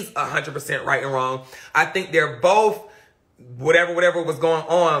she's 100% right and wrong. I think they're both whatever was going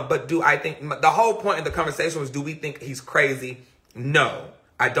on, but do I think the whole point of the conversation was, do we think he's crazy? No,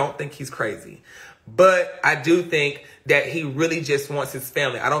 I don't think he's crazy. But I do think that he really just wants his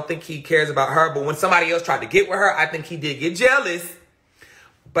family. I don't think he cares about her. But when somebody else tried to get with her, I think he did get jealous.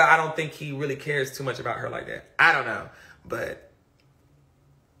 But I don't think he really cares too much about her like that. I don't know. But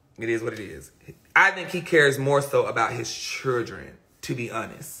it is what it is. I think he cares more so about his children, to be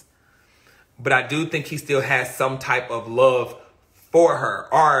honest. But I do think he still has some type of love for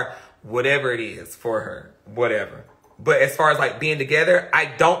her or whatever it is for her. Whatever. But as far as like being together, I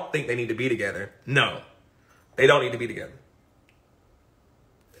don't think they need to be together. No, they don't need to be together.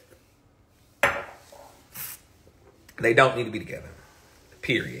 They don't need to be together.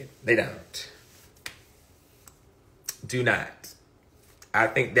 Period. They don't. Do not. I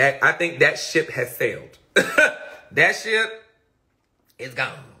think that ship has sailed. That ship is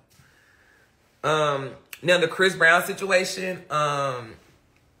gone. Now the Chris Brown situation, I'm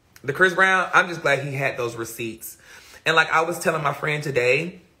just glad he had those receipts. And like I was telling my friend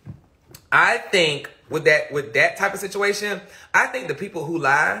today, I think with that type of situation, I think the people who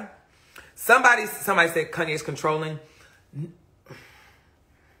lie, somebody said Kanye's controlling.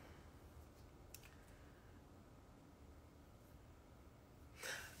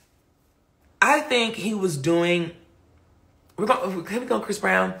 I think he was doing, can we go Chris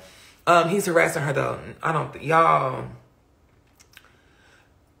Brown? He's harassing her though. Y'all,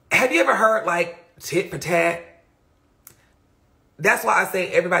 have you ever heard like tit for tat? That's why I say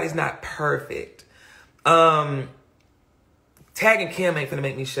everybody's not perfect. Tagging Kim ain't finna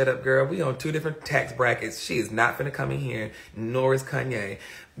make me shut up, girl. We on two different tax brackets. She is not finna come in here, nor is Kanye.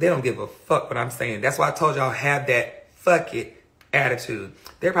 They don't give a fuck what I'm saying. That's why I told y'all have that fuck it attitude.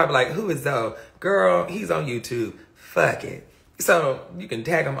 They're probably like, who is Zoe? Girl, he's on YouTube. Fuck it. So you can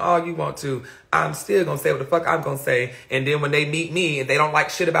tag him all you want to. I'm still gonna say what the fuck I'm gonna say. And then when they meet me and they don't like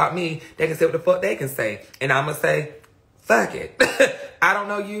shit about me, they can say what the fuck they can say. And I'm gonna say, fuck it. I don't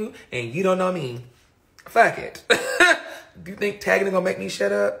know you and you don't know me. Fuck it. Do you think tagging is gonna make me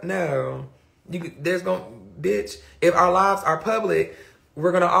shut up? No. Bitch, if our lives are public,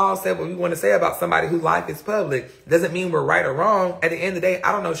 we're going to all say what we want to say about somebody whose life is public. Doesn't mean we're right or wrong. At the end of the day,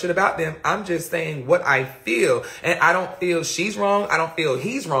 I don't know shit about them. I'm just saying what I feel. And I don't feel she's wrong. I don't feel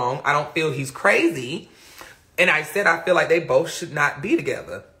he's wrong. I don't feel he's crazy. And I said I feel like they both should not be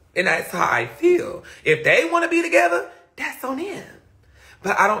together. And that's how I feel. If they want to be together, that's on them.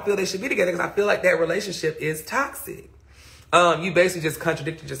 But I don't feel they should be together because I feel like that relationship is toxic. You basically just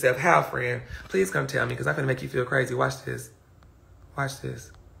contradicted yourself. How, friend? Please come tell me because I'm going to make you feel crazy. Watch this. Watch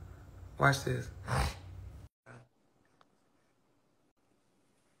this. Watch this.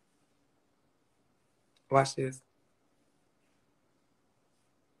 Watch this.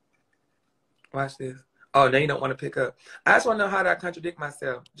 Watch this. Oh, now you don't want to pick up. I just want to know how to contradict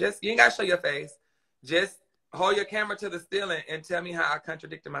myself. Just, you ain't got to show your face. Just hold your camera to the ceiling and tell me how I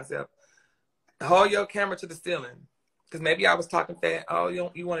contradicted myself. Hold your camera to the ceiling. Because maybe I was talking fast. Oh,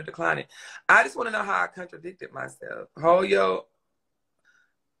 you want to decline it. I just want to know how I contradicted myself.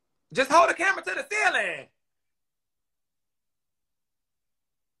 Just hold the camera to the ceiling.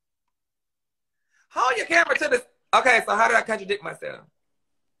 Hold your camera to the... Okay, so how did I contradict myself?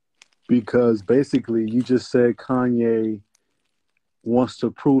 Because basically you just said Kanye wants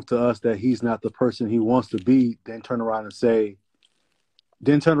to prove to us that he's not the person he wants to be, then turn around and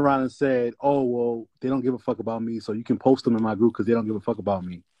said, oh, well, they don't give a fuck about me, so you can post them in my group because they don't give a fuck about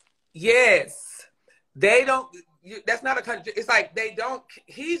me. Yes. They don't... That's not a contradiction. It's like they don't...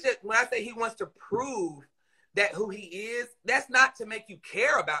 He's just... When I say he wants to prove that who he is, that's not to make you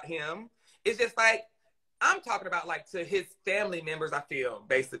care about him. It's just like... I'm talking about like to his family members, I feel,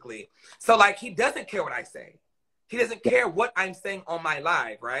 basically. So like he doesn't care what I say. He doesn't care what I'm saying on my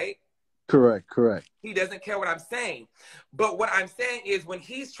live, right? Correct. He doesn't care what I'm saying. But what I'm saying is when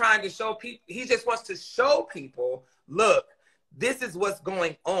he's trying to show people, he just wants to show people, look, this is what's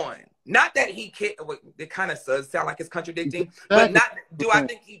going on. Not that he cares, it kind of does sound like it's contradicting, but not, do I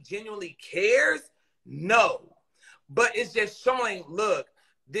think he genuinely cares? No. But it's just showing, look,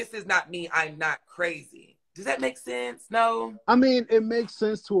 this is not me. I'm not crazy. Does that make sense? No. I mean, it makes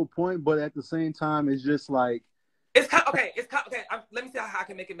sense to a point, but at the same time, it's just like it's kind of, okay. Let me see how I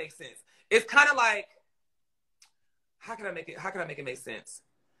can make it make sense. It's kind of like how can I make it make sense?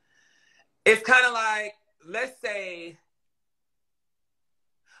 It's kind of like let's say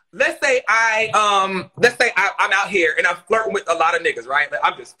I'm out here and I'm flirting with a lot of niggas, right? Like,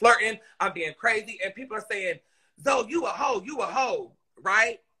 I'm just flirting. I'm being crazy, and people are saying, "Zoe, you a hoe,"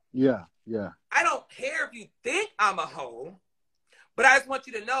 right? Yeah. I don't care if you think I'm a hoe, but I just want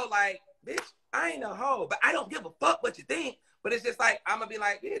you to know, like, bitch, I ain't a hoe, but I don't give a fuck what you think. But it's just like, I'm going to be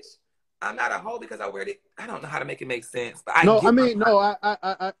like, bitch, I'm not a hoe because I wear it. I don't know how to make it make sense. But I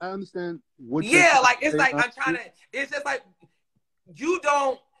understand what you're saying. Like, it's like, I'm trying to, it's just like,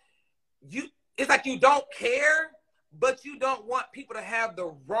 it's like you don't care, but you don't want people to have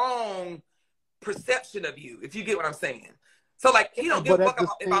the wrong perception of you, if you get what I'm saying. So, like, he don't give a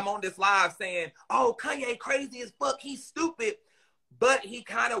fuck if I'm on this live saying, oh, Kanye crazy as fuck, he's stupid. But he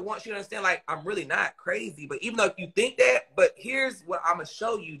kind of wants you to understand, like, I'm really not crazy. But even though if you think that, but here's what I'm going to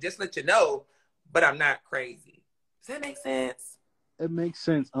show you, just let you know, but I'm not crazy. Does that make sense? It makes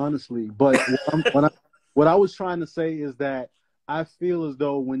sense, honestly. But what I was trying to say is that I feel as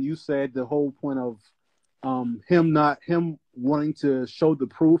though when you said the whole point of him wanting to show the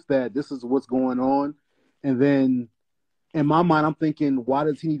proof that this is what's going on, and then in my mind, I'm thinking, why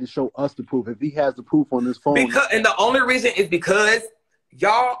does he need to show us the proof if he has the proof on his phone? And the only reason is because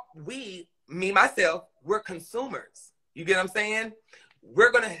myself, we're consumers. You get what I'm saying? We're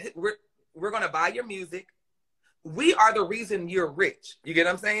gonna buy your music. We are the reason you're rich. You get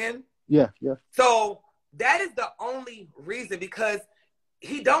what I'm saying? Yeah. So that is the only reason, because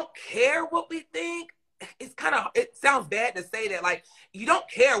he don't care what we think. It sounds bad to say that, like, you don't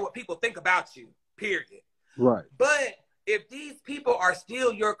care what people think about you, period. Right. But if these people are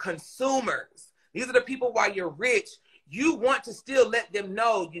still your consumers, these are the people while you're rich, you want to still let them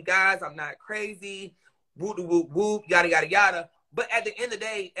know, you guys, I'm not crazy, whoop, whoop, whoop, yada, yada, yada. But at the end of the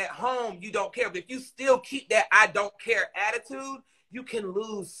day, at home, you don't care. But if you still keep that I don't care attitude, you can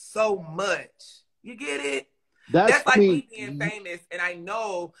lose so much. You get it? That's like me being famous, and I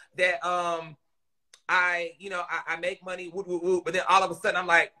know that I make money, whoop, whoop, whoop, but then all of a sudden I'm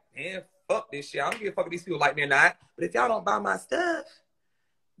like, man, fuck this shit. I don't give a fuck if these people like me or not. But if y'all don't buy my stuff,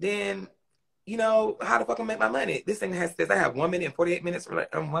 then, how the fuck I'm make my money? This thing says I have 1 minute and 48 minutes,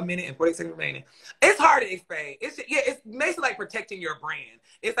 1 minute and 48 seconds remaining. It's hard to explain. It's basically like protecting your brand.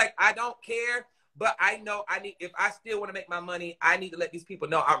 It's like, I don't care, but I know if I still want to make my money, I need to let these people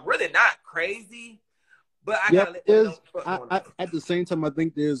know I'm really not crazy, but I gotta let them know. At the same time, I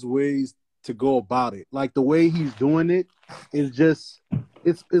think there's ways to go about it. Like the way he's doing it is just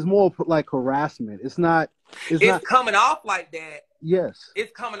it's more like harassment. It's not. It's coming off like that. Yes.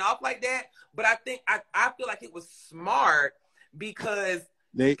 It's coming off like that. But I think I feel like it was smart because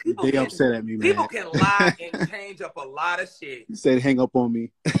they upset at me, man. People can lie and change up a lot of shit. You said hang up on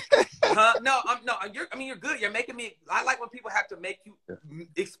me. Huh? No, you're good. You're making me. I like when people have to make you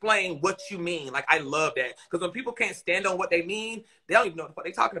explain what you mean. Like I love that because when people can't stand on what they mean, they don't even know what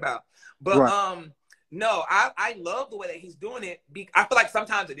they're talking about. But right. No, I love the way that he's doing it. I feel like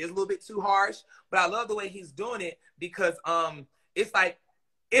sometimes it is a little bit too harsh, but I love the way he's doing it because it's like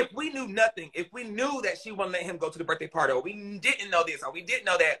if we knew nothing, if we knew that she wouldn't let him go to the birthday party, or we didn't know this, or we didn't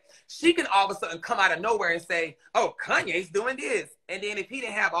know that, she can all of a sudden come out of nowhere and say, oh, Kanye's doing this. And then if he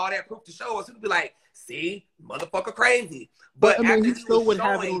didn't have all that proof to show us, we'd be like, see, motherfucker crazy. But I mean, he still would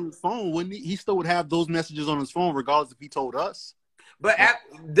have it on his phone, wouldn't he? He still would have those messages on his phone, regardless if he told us. But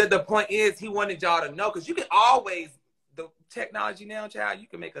the point is, he wanted y'all to know, because you can always, the technology now, child, you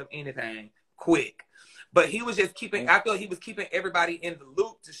can make up anything quick. But he was just keeping, I feel he was keeping everybody in the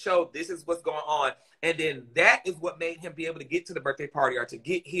loop to show this is what's going on. And then that is what made him be able to get to the birthday party or to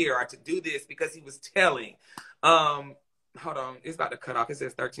get here or to do this, because he was telling. Hold on, it's about to cut off. It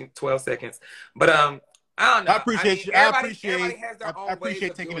says 12 seconds. But I don't know. I appreciate you. I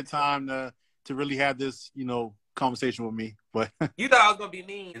appreciate taking the time to really have this, conversation with me. But you thought I was gonna be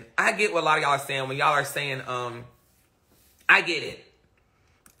mean. I get what a lot of y'all are saying when y'all are saying, I get it.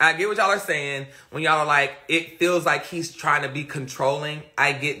 I get what y'all are saying when y'all are like, it feels like he's trying to be controlling.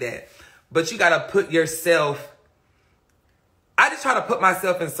 I get that. But you got to put yourself, I just try to put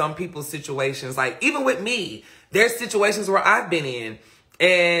myself in some people's situations. Like, even with me, there's situations where I've been in.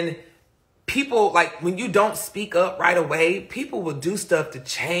 And people, like, when you don't speak up right away, people will do stuff to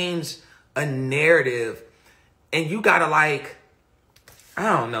change a narrative. And you got to, like,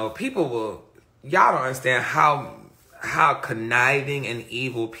 I don't know, people will, y'all don't understand how conniving and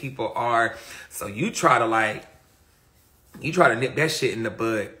evil people are. So you try to nip that shit in the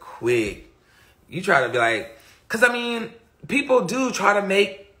bud quick. You try to be like, because I mean, people do try to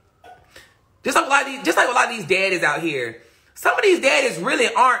make, just like a lot of these daddies out here. Some of these daddies really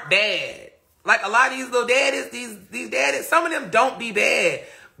aren't bad. Like a lot of these little daddies, these daddies, some of them don't be bad.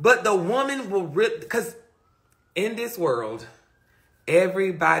 But the woman will because in this world,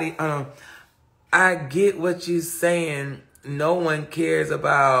 everybody, I get what you're saying. No one cares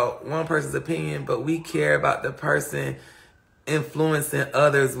about one person's opinion, but we care about the person influencing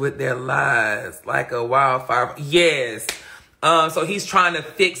others with their lies like a wildfire. Yes. So he's trying to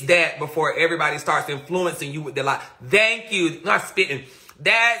fix that before everybody starts influencing you with their lies. Thank you. Not spitting.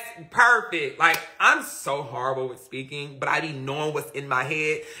 That's perfect. Like, I'm so horrible with speaking, but I be knowing what's in my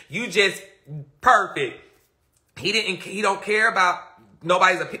head. You just perfect. He don't care about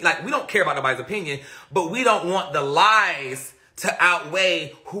nobody's opinion. Like, we don't care about nobody's opinion, but we don't want the lies to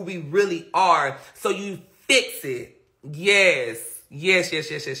outweigh who we really are. So you fix it. Yes.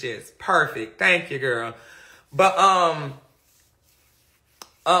 Perfect. Thank you, girl. But I'm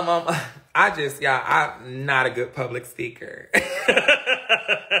not a good public speaker. Not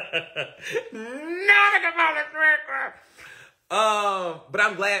a good public speaker. But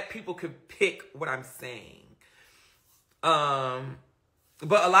I'm glad people could pick what I'm saying.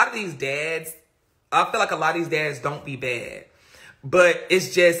 But a lot of these dads, I feel like a lot of these dads don't be bad. But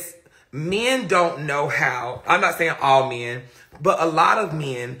it's just, men don't know how, I'm not saying all men, but a lot of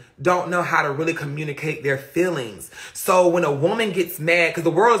men don't know how to really communicate their feelings. So when a woman gets mad, because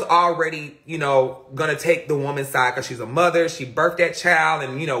the world's already, going to take the woman's side because she's a mother, she birthed that child,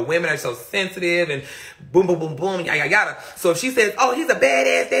 and, women are so sensitive, and boom, boom, boom, boom, yada, yada. So if she says, oh, he's a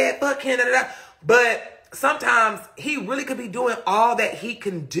badass dad, fuck him, da, da, da. But sometimes he really could be doing all that he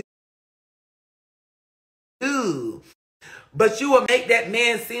can do. But you will make that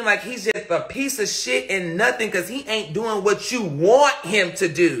man seem like he's just a piece of shit and nothing because he ain't doing what you want him to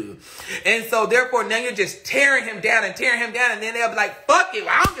do. And so therefore now you're just tearing him down. And then they'll be like, fuck it,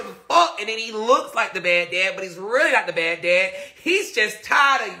 I don't give a fuck. And then he looks like the bad dad, but he's really not the bad dad. He's just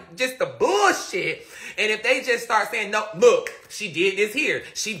tired of just the bullshit. And if they just start saying, no, look, she did this here.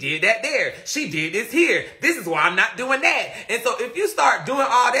 She did that there. She did this here. This is why I'm not doing that. And so if you start doing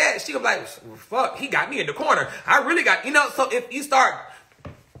all that, she'll be like, well, fuck, he got me in the corner. I really got, so if you start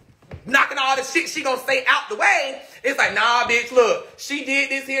knocking all the shit she gonna say out the way, it's like, nah, bitch, look, she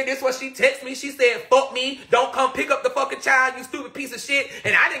did this here. This what she texted me. She said, fuck me. Don't come pick up the fucking child, you stupid piece of shit.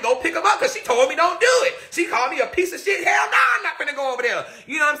 And I didn't go pick him up because she told me don't do it. She called me a piece of shit. Hell no, I'm not finna go over there.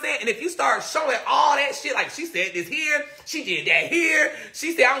 You know what I'm saying? And if you start showing all that shit, like she said this here, she did that here.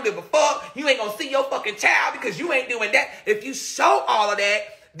 She said, I don't give a fuck. You ain't gonna see your fucking child because you ain't doing that. If you show all of that,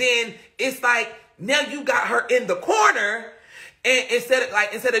 then it's like now you got her in the corner. And instead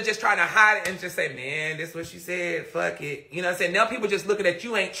of just trying to hide it and just say, man, this is what she said, fuck it. You know what I'm saying? Now people just looking at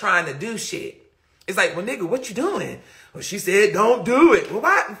you ain't trying to do shit. It's like, well, nigga, what you doing? Well, she said, don't do it. Well,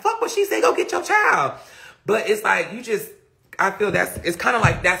 why? Fuck what she said, go get your child. But it's like, I feel it's kind of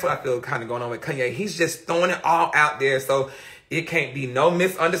like, that's what I feel kind of going on with Kanye. He's just throwing it all out there. So it can't be no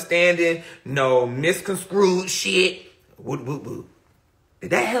misunderstanding, no misconstrued shit. Woot, woot, woot.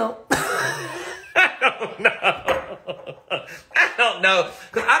 Did that help? I don't know. I don't know.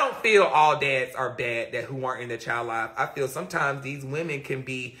 Because I don't feel all dads are bad who aren't in their child life. I feel sometimes these women can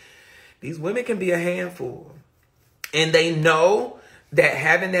be a handful. And they know that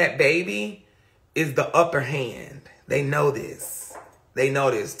having that baby is the upper hand. They know this.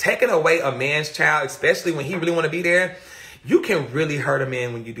 Taking away a man's child, especially when he really want to be there, you can really hurt a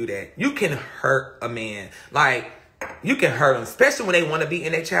man when you do that. You can hurt a man. Like, you can hurt them, especially when they want to be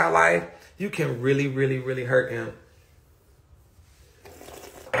in their child life. You can really, really, really hurt him.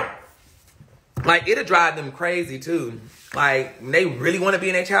 Like, it'll drive them crazy, too. Like, when they really want to be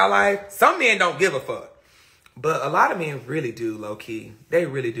in their child life, some men don't give a fuck. But a lot of men really do, low-key. They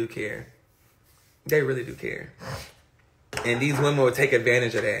really do care. They really do care. And these women will take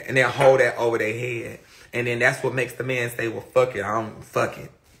advantage of that. And they'll hold that over their head. And then that's what makes the man say, well, fuck it. Fuck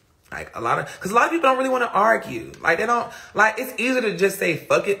it. Like, because a lot of people don't really want to argue. Like, they don't, like, it's easier to just say,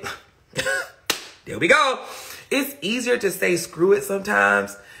 fuck it. There we go. It's easier to say screw it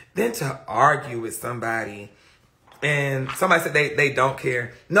sometimes than to argue with somebody. And somebody said they don't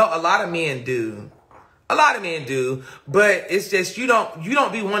care. No, a lot of men do. A lot of men do. But it's just you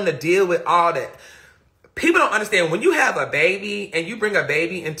don't be wanting to deal with all that. People don't understand when you have a baby and you bring a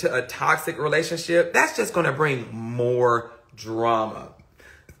baby into a toxic relationship, that's just going to bring more drama.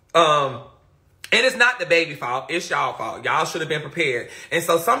 And it's not the baby fault. It's y'all fault. Y'all should have been prepared. And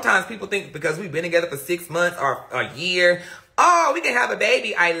so sometimes people think because we've been together for 6 months or a year, oh, we can have a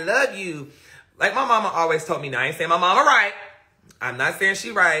baby. I love you. Like my mama always told me, now I ain't saying my mama right. I'm not saying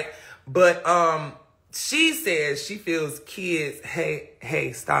she right. But she says she feels kids,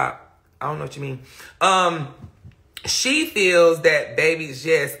 hey, stop. I don't know what you mean. She feels that babies,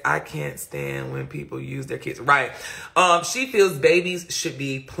 yes, I can't stand when people use their kids. Right. She feels babies should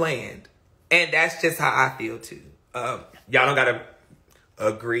be planned. And that's just how I feel too. Y'all don't gotta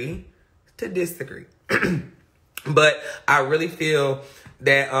agree to disagree. But I really feel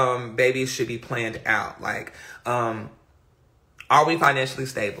that babies should be planned out. Like, are we financially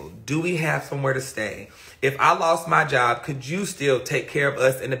stable? Do we have somewhere to stay? If I lost my job, could you still take care of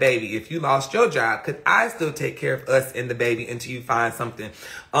us and the baby? If you lost your job, could I still take care of us and the baby until you find something?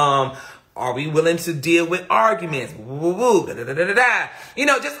 Are we willing to deal with arguments? Woo, da, da, da, da, da. You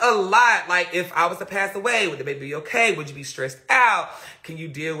know, just a lot. Like, if I was to pass away, would the baby be okay? Would you be stressed out? Can you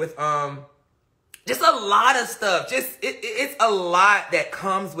deal with, just a lot of stuff. It's a lot that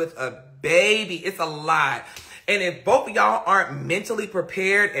comes with a baby. It's a lot. And if both of y'all aren't mentally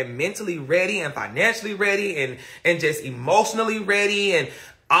prepared and mentally ready and financially ready and just emotionally ready and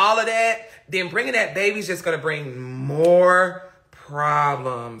all of that, then bringing that baby is just going to bring more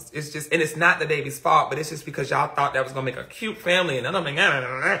problems. It's just, and it's not the baby's fault, but it's just because y'all thought that was going to make a cute family. And I don't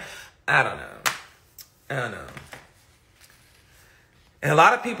know. And a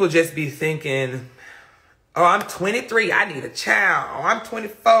lot of people just be thinking, oh, I'm 23, I need a child. Oh, I'm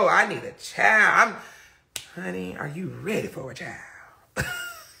 24, I need a child. Honey, are you ready for a child?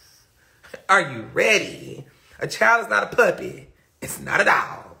 Are you ready? A child is not a puppy. It's not a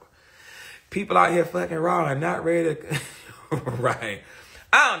dog. People out here fucking raw and not ready to... Right.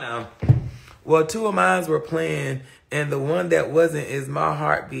 I don't know. Well, 2 of mine were playing, and the one that wasn't is my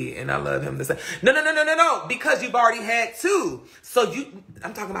heartbeat, and I love him the same. No. Because you've already had 2. So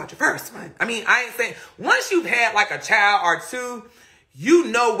I'm talking about your first one. I mean, I ain't saying, once you've had like a child or 2, you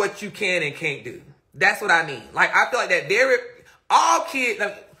know what you can and can't do. That's what I mean. Like, I feel like that all kids,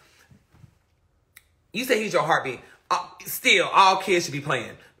 like, you say he's your heartbeat. Still, all kids should be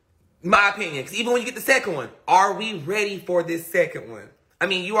playing. My opinion. Because even when you get the second one, are we ready for this second one? I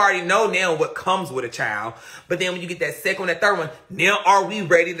mean, you already know now what comes with a child. But then when you get that second one, that third one, now are we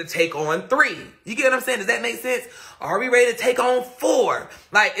ready to take on 3? You get what I'm saying? Does that make sense? Are we ready to take on 4?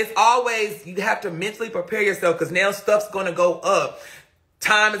 Like, it's always, you have to mentally prepare yourself because now stuff's going to go up.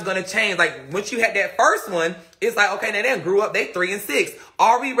 Time is going to change. Like, once you had that first one, it's like, okay, now they grew up, they 3 and 6.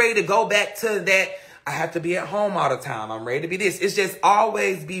 Are we ready to go back to that? I have to be at home all the time. I'm ready to be this. It's just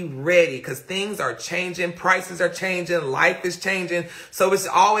always be ready because things are changing. Prices are changing. Life is changing. So it's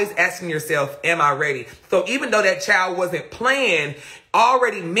always asking yourself, am I ready? So even though that child wasn't planned,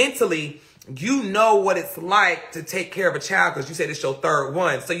 already mentally, you know what it's like to take care of a child because you said it's your third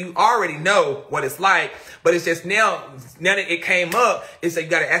one. So you already know what it's like. But it's just now that it came up, it's like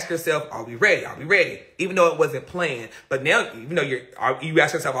you got to ask yourself, are we ready? Are we ready? Even though it wasn't planned. But now, you know, you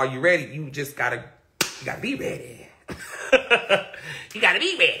ask yourself, are you ready? You just got to be ready. You got to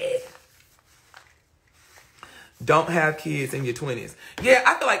be ready. Don't have kids in your 20s. Yeah,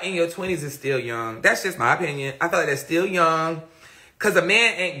 I feel like in your 20s is still young. That's just my opinion. I feel like that's still young. Because a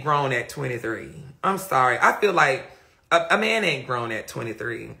man ain't grown at 23. I'm sorry. I feel like a man ain't grown at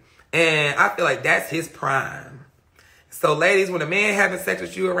 23. And I feel like that's his prime. So ladies, when a man having sex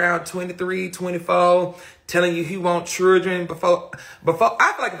with you around 23, 24, telling you he want children before, I feel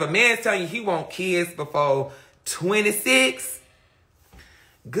like if a man's telling you he want kids before 26,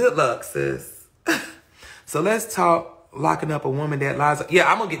 good luck, sis. So let's talk locking up a woman that lies.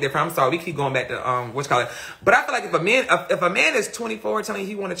 Yeah, I'm gonna get there. I'm sorry. We keep going back to what you call it. But I feel like if a man is 24 telling you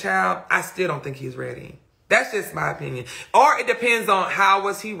he want a child, I still don't think he's ready. That's just my opinion. Or it depends on how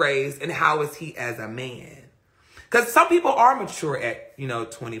was he raised and how is he as a man. Because some people are mature at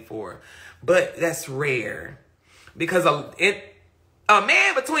 24, but that's rare. Because a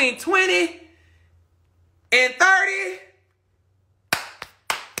man between 20 and 30,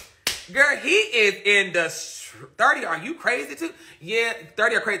 girl, he is in the 30. Are you crazy too? Yeah,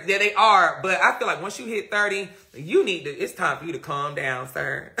 30 are crazy. Yeah, they are. But I feel like once you hit 30, it's time for you to calm down,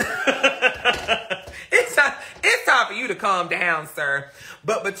 sir. It's time for you to calm down, sir.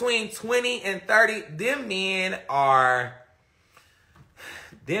 But between 20 and 30, them men are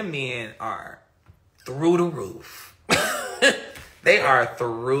through the roof. They are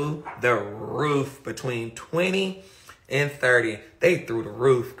through the roof between 20 and 30. They through the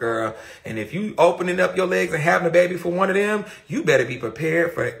roof, girl. And if you opening up your legs and having a baby for one of them, you better be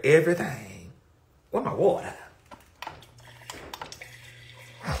prepared for everything. Where's my water?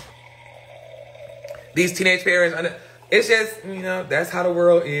 These teenage parents, it's just, that's how the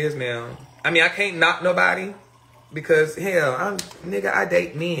world is now. I mean, I can't knock nobody because, hell, I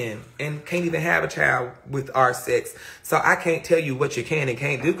date men and can't even have a child with our sex. So I can't tell you what you can and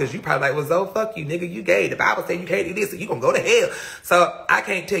can't do because you probably like, well, Zoe, fuck you, nigga, you gay. The Bible says you can't do this, so you gonna go to hell. So I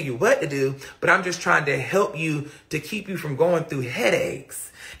can't tell you what to do, but I'm just trying to help you to keep you from going through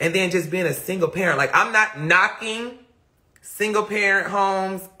headaches and then just being a single parent. Like, I'm not knocking single parent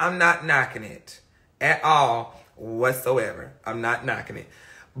homes. I'm not knocking it at all whatsoever. I'm not knocking it.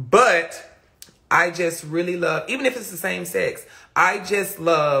 But I just really love, even if it's the same sex, I just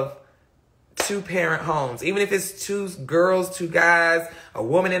love two-parent homes. Even if it's two girls, two guys, a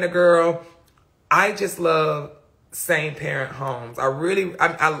woman and a girl, I just love same-parent homes. I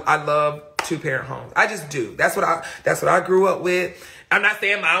love two-parent homes. I just do. That's what I grew up with. I'm not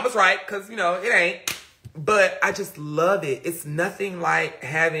saying mine was right, because, it ain't. But I just love it. It's nothing like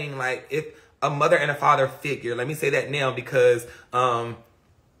having, if a mother and a father figure. Let me say that now because,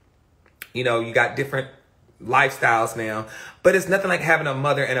 you got different lifestyles now, but it's nothing like having a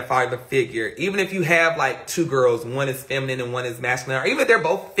mother and a father figure. Even if you have two girls, one is feminine and one is masculine, or even if they're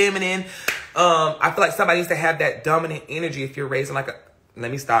both feminine, I feel like somebody needs to have that dominant energy if you're raising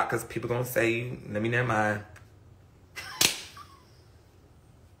let me stop because people gonna say, let me never mind.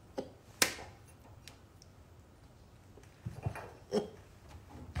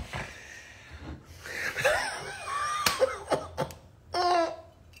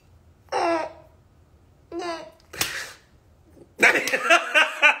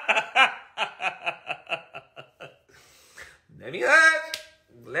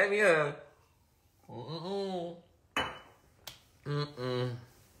 Let me hug.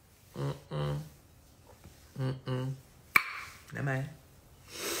 Nah, man.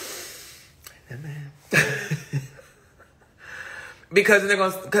 Because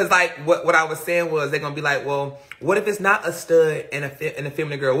what I was saying was they're gonna be like, well, what if it's not a stud and a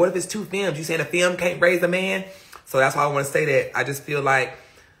feminine girl? What if it's two femmes? You saying a femme can't raise a man? So that's why I want to say that. I just feel like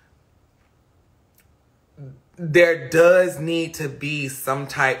there does need to be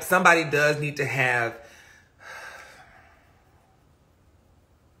somebody does need to have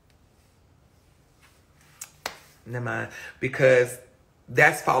never mind, because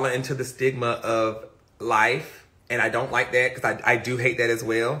that's falling into the stigma of life, and I don't like that because I do hate that as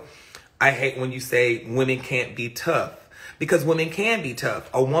well. I hate when you say women can't be tough, because women can be tough.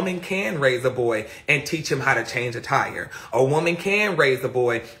 A woman can raise a boy and teach him how to change a tire. A woman can raise a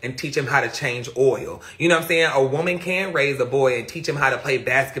boy and teach him how to change oil. You know what I'm saying? A woman can raise a boy and teach him how to play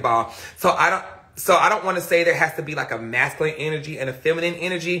basketball. So I don't want to say there has to be a masculine energy and a feminine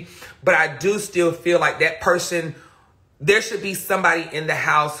energy, but I do still feel like that person, there should be somebody in the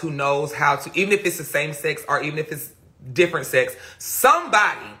house who knows how to, even if it's the same sex or even if it's different sex,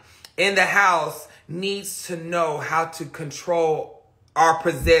 somebody in the house needs to know how to control or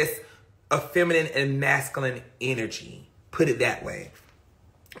possess a feminine and masculine energy. Put it that way.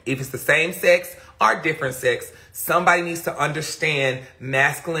 If it's the same sex or different sex, somebody needs to understand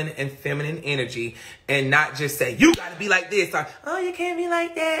masculine and feminine energy and not just say, you got to be like this or, oh, you can't be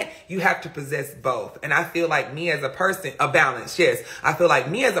like that. You have to possess both. And I feel like me as a person, a balance, yes. I feel like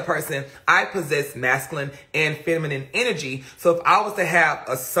me as a person, I possess masculine and feminine energy. So if I was to have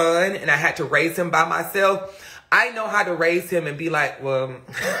a son and I had to raise him by myself, I know how to raise him and be like, well...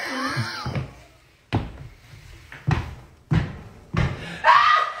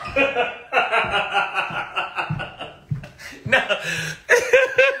 No.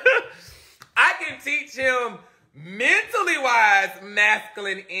 I can teach him mentally wise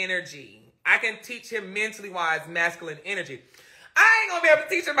masculine energy. I can teach him mentally wise masculine energy. I ain't gonna be able to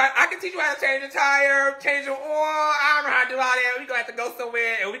teach him I can teach you how to change a tire, change your oil. I don't know how to do all that. We're gonna have to go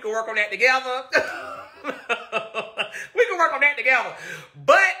somewhere and we can work on that together. We can work on that together.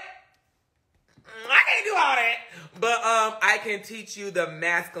 But I can't do all that. But I can teach you the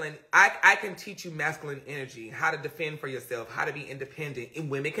masculine. I can teach you masculine energy, how to defend for yourself, how to be independent. And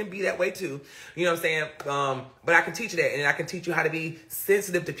women can be that way too. You know what I'm saying? But I can teach you that. And I can teach you how to be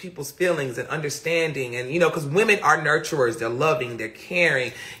sensitive to people's feelings and understanding. And, you know, because women are nurturers. They're loving. They're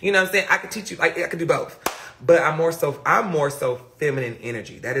caring. You know what I'm saying? I can teach you. I can do both. But I'm more so feminine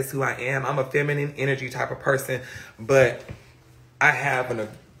energy. That is who I am. I'm a feminine energy type of person. But I have an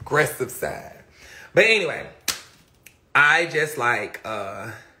aggressive side. But anyway, I just like,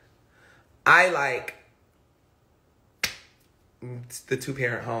 I like the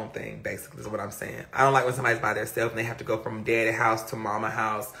two-parent home thing, basically, is what I'm saying. I don't like when somebody's by themselves and they have to go from daddy house to mama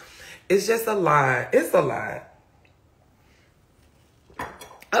house. It's just a lot. It's a lot.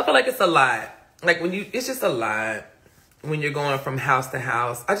 I feel like it's a lot. Like it's just a lot when you're going from house to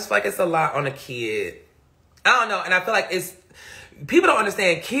house. I just feel like it's a lot on a kid. I don't know. And I feel like people don't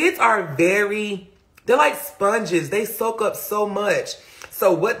understand. Kids are they're like sponges. They soak up so much.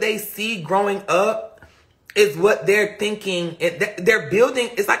 So what they see growing up is what they're thinking. They're building.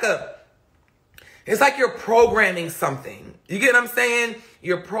 It's like you're programming something. You get what I'm saying?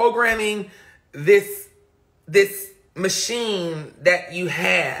 You're programming this machine that you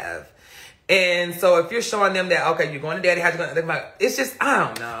have. And so if you're showing them that, okay, you're going to daddy house, it's just,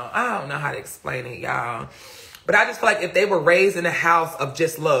 I don't know how to explain it, y'all. But I just feel like if they were raised in a house of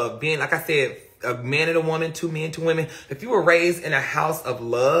just love, being, like I said, a man and a woman, two men, two women. If you were raised in a house of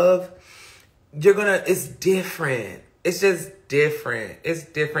love, it's different. It's just different. It's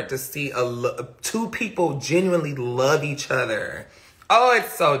different to see two people genuinely love each other. Oh,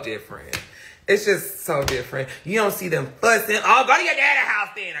 it's so different. It's just so different. You don't see them fussing. Oh, go to your daddy's house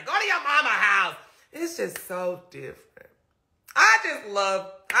then. Or go to your mama's house. It's just so different. I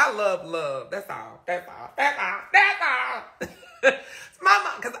love love. That's all.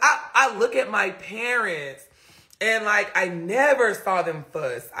 Mama, because I look at my parents and like I never saw them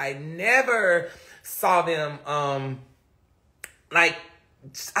fuss. I never saw them I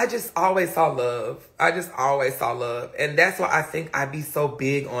just always saw love. And that's why I think I'd be so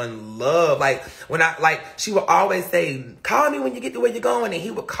big on love. Like when she would always say, call me when you get to where you're going. And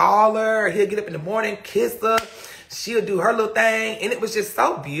he would call her, he'll get up in the morning, kiss her. She'll do her little thing. And it was just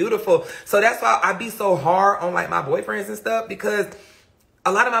so beautiful. So that's why I be so hard on like my boyfriends and stuff, because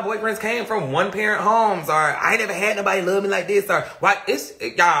a lot of my boyfriends came from one parent homes, or I never had nobody love me like this, or why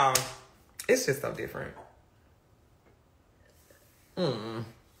y'all, it's just so different.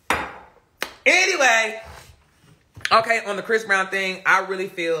 Anyway, okay, on the Chris Brown thing, I really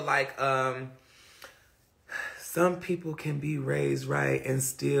feel like some people can be raised right and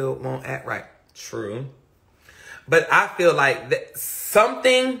still won't act right. True. But I feel like that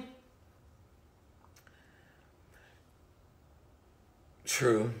something...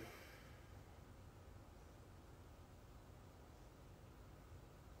 True.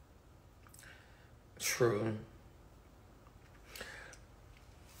 True.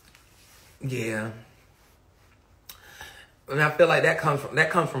 Yeah. And I feel like that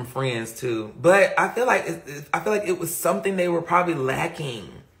comes from friends too. But I feel like it was something they were probably lacking.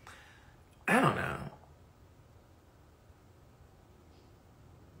 I don't know.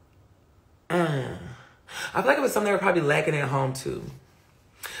 I feel like it was something they were probably lacking at home too.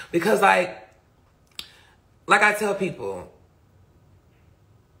 Because like I tell people,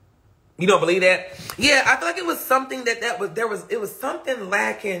 you don't believe that? Yeah, I feel like it was something it was something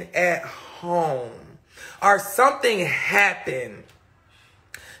lacking at home, or something happened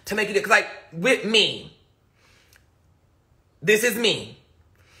to make it, like with me. This is me.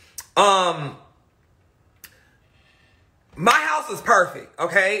 My house was perfect,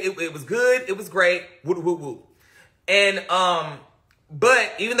 okay? It was good. It was great. Woo, woo, woo. And,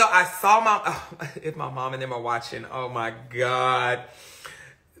 but even though I saw if my mom and them are watching, oh my God.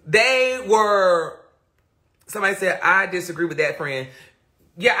 Somebody said, I disagree with that, friend.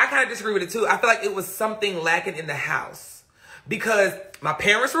 Yeah, I kind of disagree with it too. I feel like it was something lacking in the house because my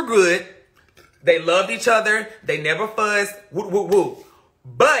parents were good. They loved each other. They never fussed. Woo, woo, woo.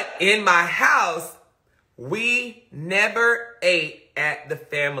 But in my house, we never ate at the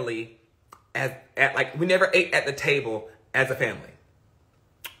family we never ate at the table as a family.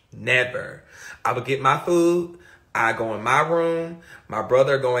 Never. I would get my food. I go in my room. My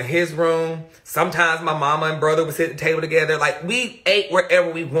brother go in his room. Sometimes my mama and brother would sit at the table together. Like, we ate wherever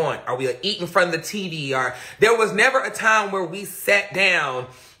we want. Or we would eat in front of the TV. Or there was never a time where we sat down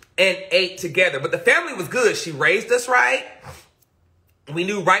and ate together. But the family was good. She raised us right. We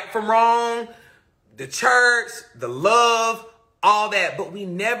knew right from wrong. The church, the love, all that. But we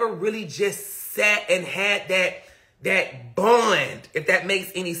never really just sat and had that bond, if that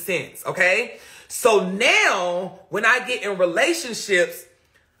makes any sense, okay? So now, when I get in relationships,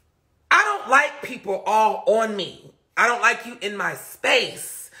 I don't like people all on me. I don't like you in my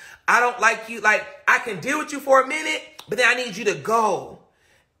space. I don't like you, like, I can deal with you for a minute, but then I need you to go.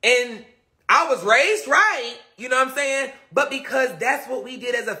 And I was raised right, you know what I'm saying? But because that's what we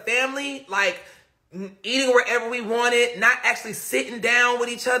did as a family, like, eating wherever we wanted, not actually sitting down with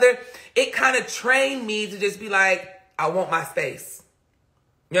each other, it kind of trained me to just be like, I want my space.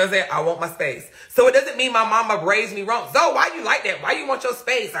 You know what I'm saying? I want my space. So it doesn't mean my mama raised me wrong. Zoe, why you like that? Why you want your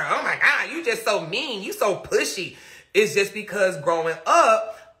space? Or, oh my God, you just so mean. You so pushy. It's just because growing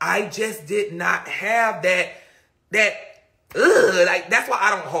up, I just did not have like, that's why I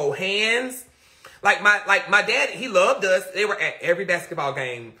don't hold hands. Like my dad, he loved us. They were at every basketball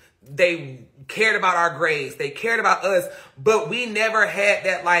game. They cared about our grades. They cared about us. But we never had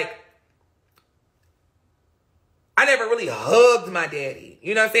that, like, I never really hugged my daddy.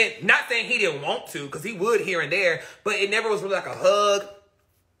 You know what I'm saying? Not saying he didn't want to, because he would here and there, but it never was really like a hug,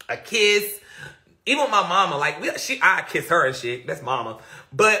 a kiss. Even with my mama, like, I kiss her and shit. That's mama.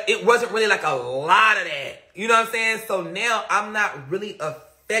 But it wasn't really like a lot of that. You know what I'm saying? So now I'm not really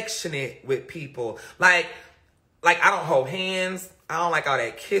affectionate with people. Like I don't hold hands. I don't like all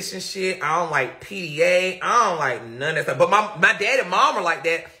that kissing shit. I don't like PDA. I don't like none of that stuff. But my dad and mom are like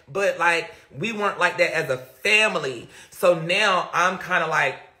that. But, like, we weren't like that as a family. So now I'm kind of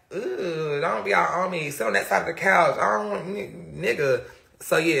like, ooh, don't be all on me. Sit on that side of the couch. I don't want nigga.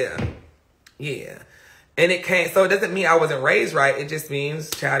 So, yeah. Yeah. And so it doesn't mean I wasn't raised right. It just means,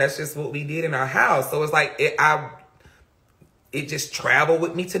 child, that's just what we did in our house. So it's like, it just traveled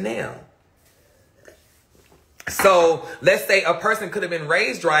with me to now. So let's say a person could have been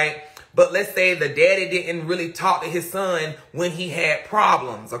raised right, but let's say the daddy didn't really talk to his son when he had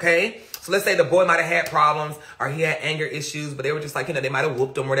problems, okay? So let's say the boy might have had problems or he had anger issues, but they were just like, they might have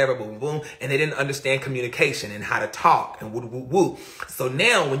whooped him or whatever, boom, boom, and they didn't understand communication and how to talk and woo, woo, woo. So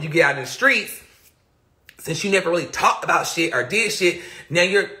now when you get out in the streets, since you never really talked about shit or did shit, now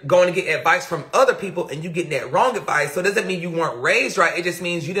you're going to get advice from other people and you getting that wrong advice. So it doesn't mean you weren't raised right. It just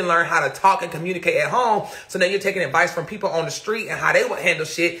means you didn't learn how to talk and communicate at home. So now you're taking advice from people on the street and how they would handle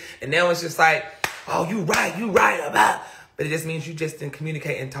shit. And now it's just like, oh, you right about. But it just means you just didn't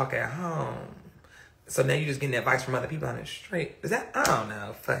communicate and talk at home. So now you're just getting advice from other people on the street. Is that? I don't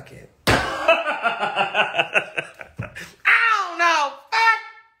know. Fuck it. I don't know.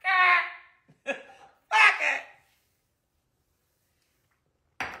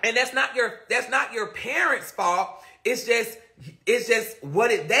 And that's not your parents' fault. It's just what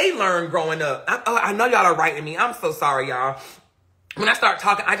did they learn growing up. I know y'all are writing me. I'm so sorry, y'all. When I start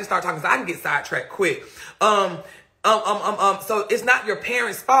talking, I just start talking so I can get sidetracked quick. So it's not your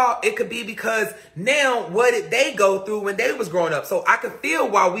parents' fault. It could be because now what did they go through when they was growing up? So I could feel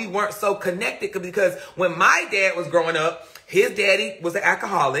why we weren't so connected, because when my dad was growing up, his daddy was an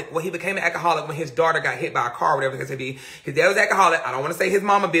alcoholic. Well, he became an alcoholic when his daughter got hit by a car, whatever it could be. His dad was alcoholic. I don't want to say his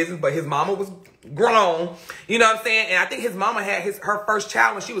mama business, but his mama was grown. You know what I'm saying? And I think his mama had her first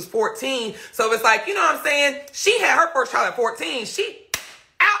child when she was 14. So it's like, you know what I'm saying? She had her first child at 14. She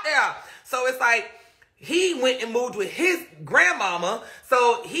out there. So it's like, he went and moved with his grandmama,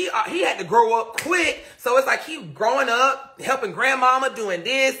 so he had to grow up quick. So it's like he growing up, helping grandmama, doing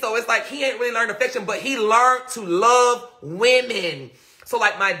this. So it's like he ain't really learned affection, but he learned to love women. So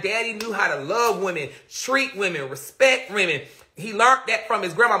like my daddy knew how to love women, treat women, respect women. He learned that from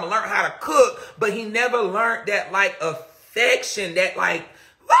his grandmama, learned how to cook, but he never learned that like affection, that like,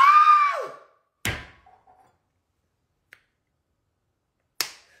 woo!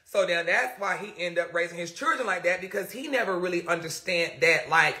 So now that's why he ended up raising his children like that, because he never really understand that,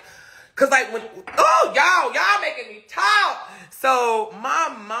 like, cause like when, oh, y'all making me talk. So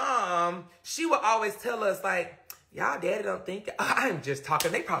my mom, she would always tell us like, y'all daddy don't think, I'm just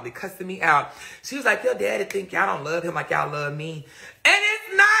talking, they probably cussing me out. She was like, your daddy think y'all don't love him like y'all love me. And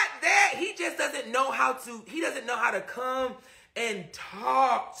it's not that, he just doesn't know how to come and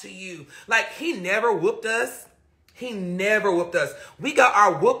talk to you. Like, he never whooped us. He never whooped us. We got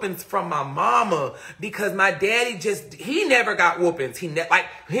our whoopings from my mama, because my daddy he never got whoopings. Like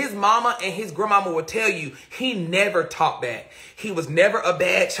his mama and his grandmama would tell you, he never taught back. He was never a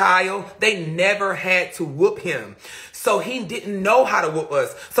bad child. They never had to whoop him. So he didn't know how to whoop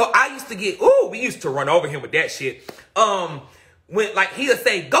us. So I used to we used to run over him with that shit. When like he'll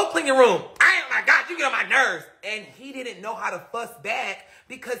say, go clean your room. Oh my God, you get on my nerves. And he didn't know how to fuss back,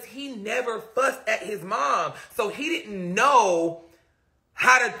 because he never fussed at his mom. So he didn't know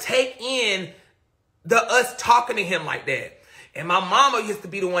how to take in us talking to him like that. And my mama used to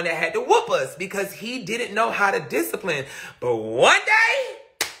be the one that had to whoop us, because he didn't know how to discipline. But one day,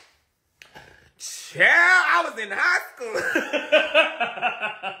 child, I was in high school.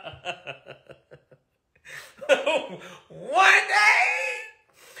 One day,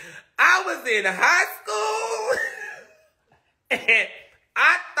 I was in high school, and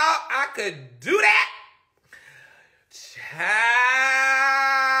I thought I could do that. Child.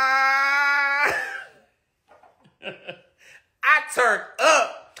 I turned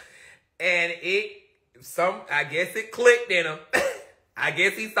up, and I guess it clicked in him. I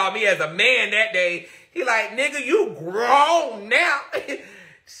guess he saw me as a man that day. He like, nigga, you grown now.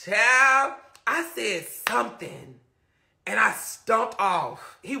 Child, I said something, and I stomped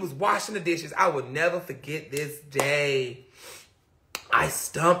off. He was washing the dishes. I would never forget this day. I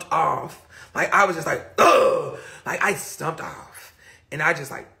stumped off. Like, I was just like, ugh. Like, I stumped off. And I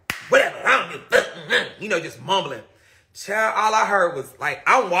just like, whatever. I don't give, just mumbling. Child, all I heard was like,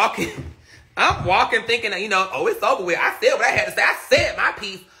 I'm walking thinking that, it's over with. I said what I had to say. I said my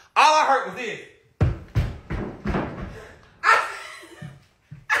piece. All I heard was this.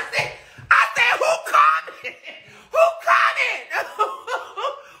 I said, who coming? Who coming?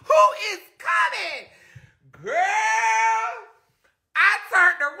 Who is coming? Girl, I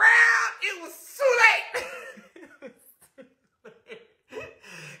turned around. It was too late.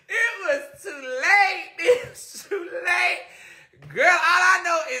 It was too late. Girl, all I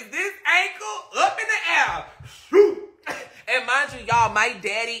know is this ankle up in the air. Shoot. And mind you, y'all, my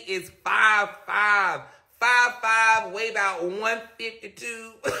daddy is 5'5". 5'5", weigh about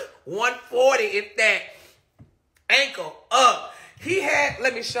 152, 140, if that. Ankle up. He had,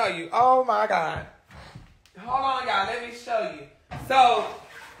 let me show you. Oh my God. Hold on, y'all. Let me show you. So,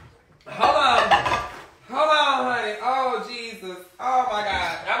 hold on, honey. Oh, Jesus. Oh my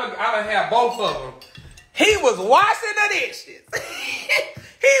God. I'm gonna have both of them. He was washing the dishes.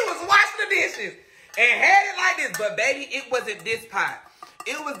 He was washing the dishes and had it like this. But baby, it wasn't this pot.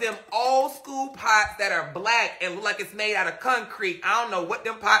 It was them old school pots that are black and look like it's made out of concrete. I don't know what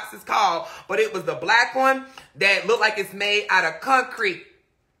them pots is called, but it was the black one that looked like it's made out of concrete.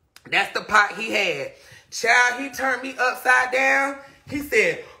 That's the pot he had. Child, he turned me upside down. He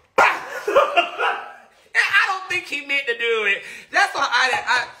said, bah! And I don't think he meant to do it. That's why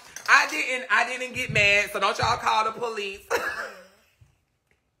I didn't get mad, so don't y'all call the police.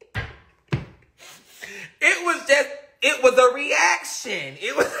 It was a reaction.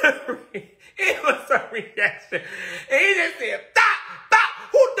 It was a reaction. And he just said, stop,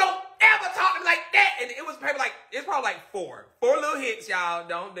 who don't ever talk to me like that? And it was probably like four little hits, y'all.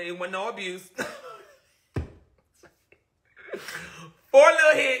 There wasn't no abuse. 4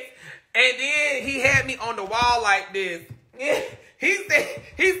 little hits. And then he had me on the wall like this. He said,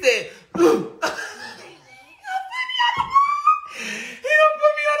 he done put me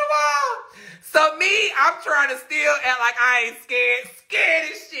on the wall. So me, I'm trying to still act like I ain't scared.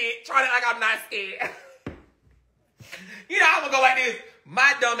 Scared as shit. Trying to act like I'm not scared. I'm gonna go like this.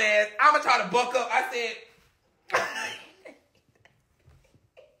 My dumb ass, I'm gonna try to buck up. I said,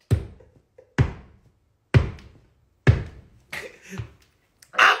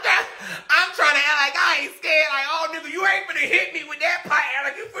 I'm trying to act like I ain't scared. Like, oh, nigga, you ain't finna hit me with that pipe.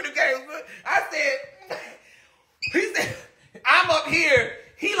 Like, you finna get. I said, he said, I'm up here.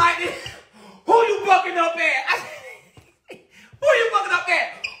 He like this. Who you bucking up at? Who you bucking up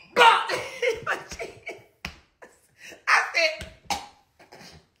at? Buck. I said.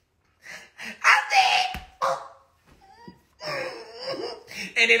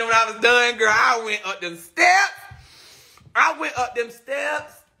 And then when I was done, girl, I went up them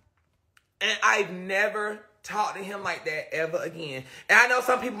steps. And I've never talk to him like that ever again. And I know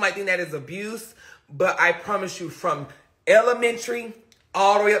some people might think that is abuse, but I promise you, from elementary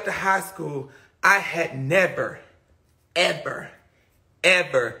all the way up to high school, I had never, ever,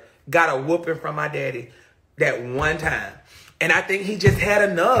 ever got a whooping from my daddy that one time. And I think he just had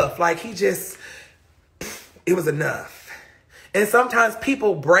enough. Like, it was enough. And sometimes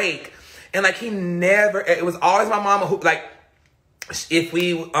people break. And like, it was always my mama who, like, if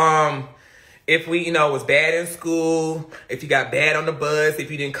we, was bad in school, if you got bad on the bus, if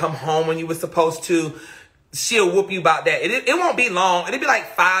you didn't come home when you were supposed to, she'll whoop you about that. It won't be long. It'll be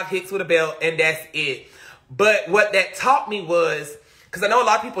like 5 hits with a belt, and that's it. But what that taught me was, because I know a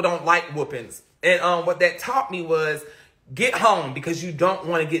lot of people don't like whoopings, and what that taught me was, get home, because you don't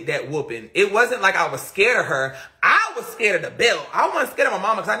want to get that whooping. It wasn't like I was scared of her. I was scared of the belt. I wasn't scared of my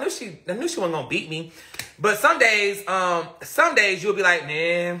mama, because I knew she wasn't gonna beat me. But some days you'll be like,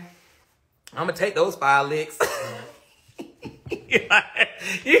 man, I'm gonna take those 5 licks.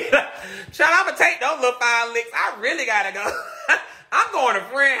 Child, I'm gonna take those little 5 licks. I really gotta go. I'm going to a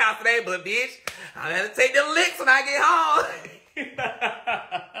friend's house today, but bitch, I'm gonna take them licks when I get home.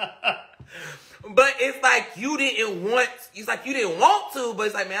 But it's like you didn't want to, but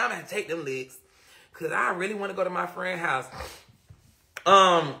it's like, man, I'm gonna take them licks because I really want to go to my friend's house.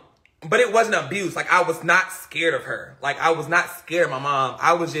 But it wasn't abuse. Like, I was not scared of her. Like, I was not scared of my mom.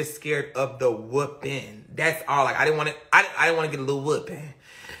 I was just scared of the whooping. That's all. Like, I didn't want to get a little whooping.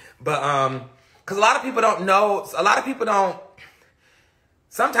 But because a lot of people don't know. A lot of people don't.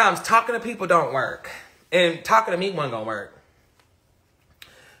 Sometimes talking to people don't work, and talking to me wasn't gonna work.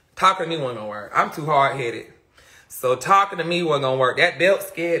 Talking to me wasn't gonna work. I'm too hard headed, so talking to me wasn't gonna work. That belt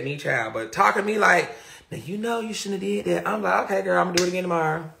scared me, child. But talking to me like, now you shouldn't have did that. I'm like, okay, girl, I'm gonna do it again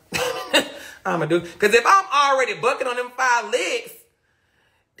tomorrow. I'm gonna do it. Because if I'm already bucking on them 5 licks,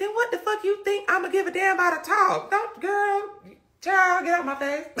 then what the fuck you think I'm gonna give a damn about a talk? Don't, girl, child, get out my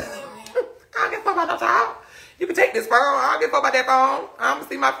face. I don't give a fuck about no talk. You can take this phone. I don't give a fuck about that phone. I'm gonna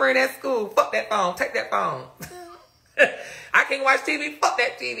see my friend at school. Fuck that phone. Take that phone. I can't watch TV. Fuck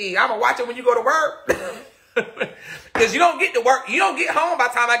that TV. I'm gonna watch it when you go to work. Because you don't get to work. You don't get home by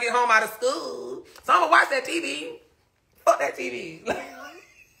the time I get home out of school. So I'm gonna watch that TV. Fuck that TV.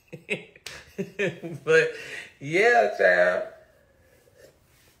 But yeah, child.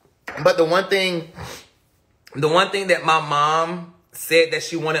 But the one thing that my mom said that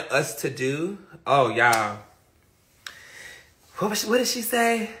she wanted us to do. Oh, y'all. What did she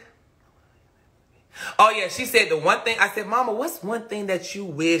say? Oh yeah, she said the one thing. I said, Mama, what's one thing that you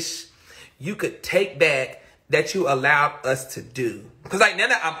wish you could take back that you allowed us to do? Because like now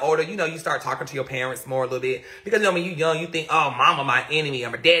that I'm older, you start talking to your parents more a little bit. Because when you're young, you think, oh, mama my enemy,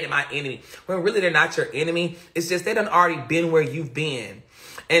 or my daddy my enemy. When really they're not your enemy. It's just they done already been where you've been.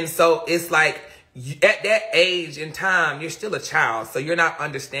 And so it's like at that age in time, you're still a child. So you're not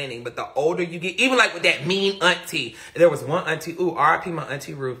understanding. But the older you get, even like with that mean auntie. There was one auntie, R.I.P. my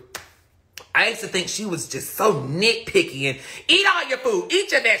auntie Ruth. I used to think she was just so nitpicky and eat all your food,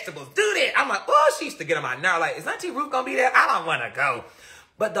 eat your vegetables, do that. I'm like, oh, she used to get on my nerve. Like, is Auntie Ruth going to be there? I don't want to go.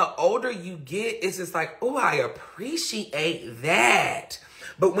 But the older you get, it's just like, oh, I appreciate that.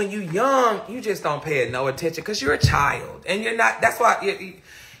 But when you're young, you just don't pay it no attention because you're a child. And you're not, that's why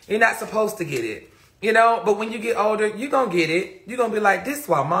you're not supposed to get it. But when you get older, you're going to get it. You're going to be like, this is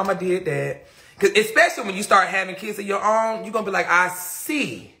why mama did that. Because especially when you start having kids of your own, you're going to be like, I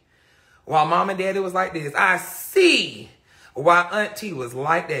see. While mom and daddy was like this, I see why auntie was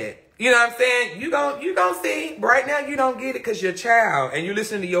like that. You know what I'm saying? You gon' see. Right now, you don't get it because you're a child and you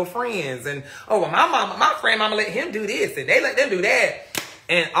listen to your friends. And, oh, well, my friend mama let him do this and they let them do that.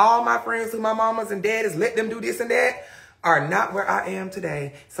 And all my friends who my mamas and daddies let them do this and that are not where I am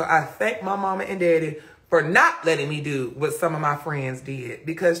today. So I thank my mama and daddy for not letting me do what some of my friends did.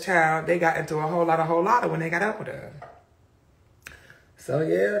 Because, child, they got into a whole lot of when they got older. So,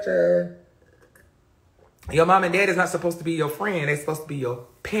 yeah, child. Your mom and dad is not supposed to be your friend. They're supposed to be your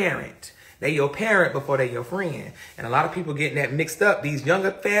parent. They're your parent before they're your friend. And a lot of people getting that mixed up. These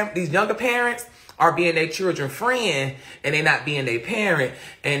younger parents are being their children's friend and they're not being their parent.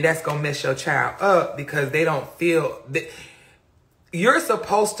 And that's going to mess your child up because they don't feel that you're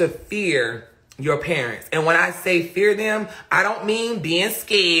supposed to fear your parents. And when I say fear them, I don't mean being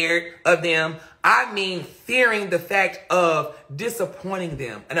scared of them. I mean fearing the fact of disappointing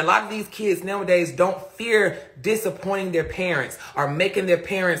them. And a lot of these kids nowadays don't fear disappointing their parents or making their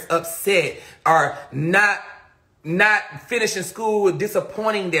parents upset or not finishing school with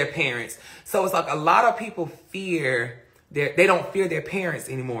disappointing their parents. So it's like a lot of people fear they don't fear their parents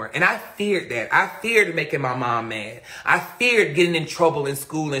anymore. And I feared that. I feared making my mom mad. I feared getting in trouble in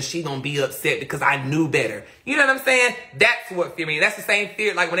school and she gonna be upset because I knew better. You know what I'm saying? That's what fear means. That's the same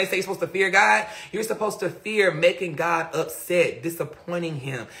fear. Like when they say you're supposed to fear God, you're supposed to fear making God upset, disappointing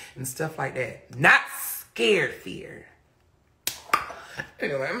him and stuff like that. Not scared fear.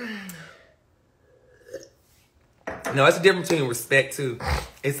 Anyway. No, it's a difference between respect too.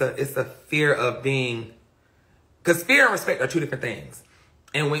 It's a fear of being, because fear and respect are two different things.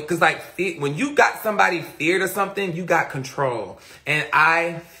 And when you got somebody feared or something, you got control. And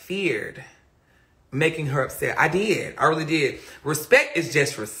I feared making her upset. I did. I really did. Respect is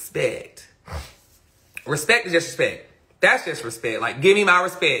just respect. Respect is just respect. That's just respect. Like, give me my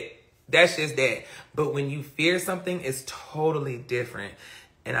respect. That's just that. But when you fear something, it's totally different.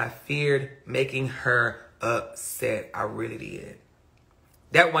 And I feared making her upset. I really did.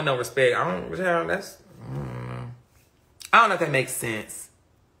 That one no respect. I don't know if that makes sense.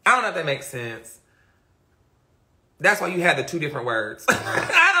 That's why you had the two different words. I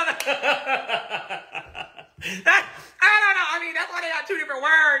don't know. I mean, that's why they got two different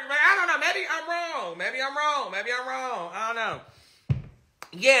words. But I don't know. Maybe I'm wrong. I don't know.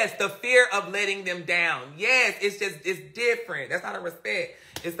 Yes, the fear of letting them down. Yes, it's different. That's not a respect.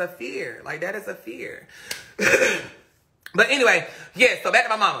 It's a fear. Like, that is a fear. But anyway, yes, so back to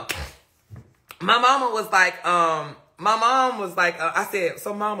my mama. My mom was like, I said,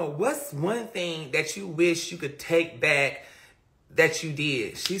 so mama, what's one thing that you wish you could take back that you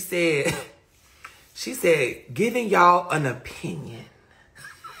did? She said, giving y'all an opinion.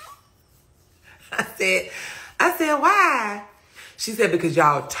 I said, why? She said, because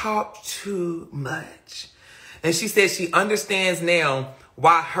y'all talk too much. And she said she understands now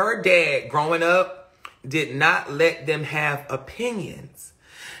why her dad growing up did not let them have opinions.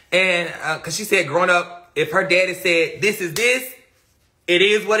 And because she said growing up, if her daddy said, this is this, it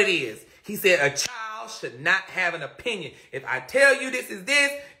is what it is. He said a child should not have an opinion. If I tell you this is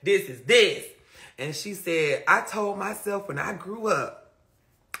this, this is this. And she said, I told myself when I grew up,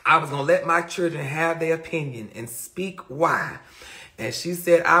 I was going to let my children have their opinion and speak why. And she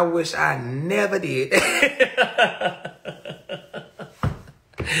said, I wish I never did. I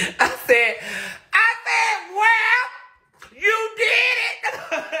said, well, you did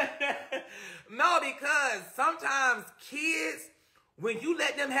it. No, because sometimes kids, when you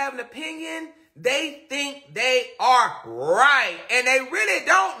let them have an opinion, they think they are right. And they really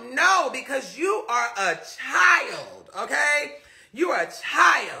don't know because you are a child, okay? You are a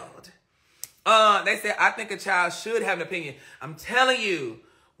child. They said, I think a child should have an opinion. I'm telling you,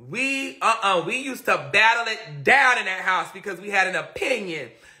 we used to battle it down in that house because we had an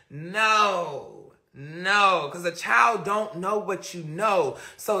opinion. No, because a child don't know what you know.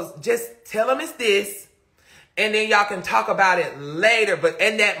 So just tell them it's this, and then y'all can talk about it later. But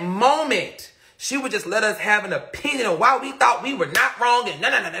in that moment, she would just let us have an opinion on why we thought we were not wrong and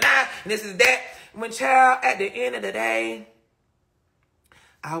and this is that. When child, at the end of the day,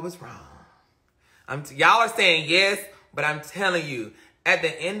 I was wrong. Y'all are saying yes, but I'm telling you, at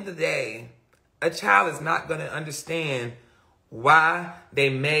the end of the day, a child is not going to understand why they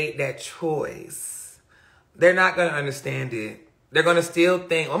made that choice. They're not going to understand it. They're going to still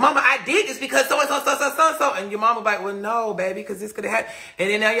think, well, mama, I did this because so. And your mama like, well, no, baby, because this could have happened. And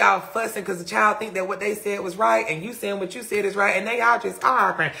then now y'all fussing because the child think that what they said was right and you saying what you said is right. And they all just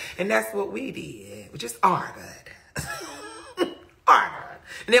arguing. And that's what we did. We just argued. Argued.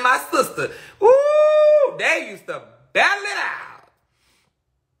 And then my sister, ooh, they used to battle it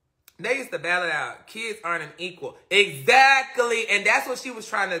out. Kids aren't an equal. Exactly. And that's what she was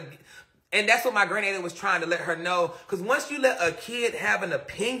trying to, and that's what my granddaddy was trying to let her know. Because once you let a kid have an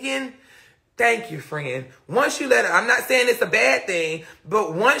opinion, thank you, friend. Once you let her, I'm not saying it's a bad thing,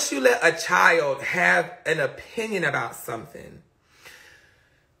 but once you let a child have an opinion about something,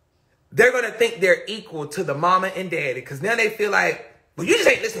 they're going to think they're equal to the mama and daddy. Because now they feel like, well, you just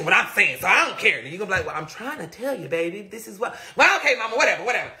ain't listening to what I'm saying, so I don't care. And you're going to be like, well, I'm trying to tell you, baby, this is what. Well, okay, mama,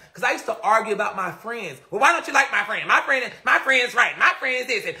 whatever. Because I used to argue about my friends. Well, why don't you like my friend? My friend's right. My friend's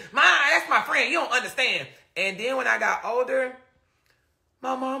this. And that's my friend. You don't understand. And then when I got older,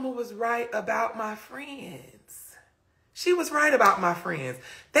 my mama was right about my friends. She was right about my friends.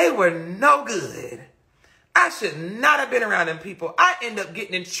 They were no good. I should not have been around them people. I ended up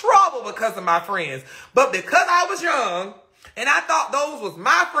getting in trouble because of my friends. But because I was young, and I thought those was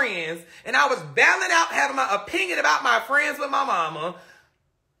my friends, and I was battling out having my opinion about my friends with my mama,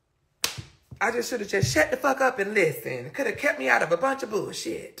 I just should have just shut the fuck up and listened. Could have kept me out of a bunch of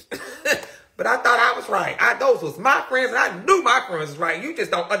bullshit. But I thought I was right. Those was my friends, and I knew my friends was right. You just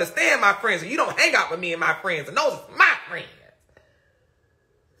don't understand my friends, and you don't hang out with me and my friends, and those are my friends.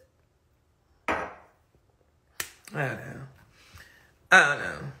 I don't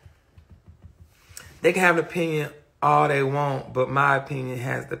know. They can have an opinion all they want, but my opinion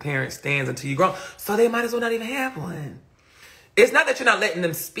has the parent stands until you grow. So they might as well not even have one. It's not that you're not letting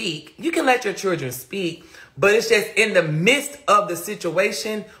them speak. You can let your children speak, but it's just in the midst of the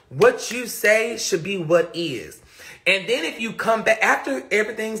situation, what you say should be what is. And then if you come back after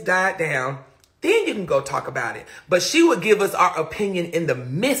everything's died down, then you can go talk about it. But she would give us our opinion in the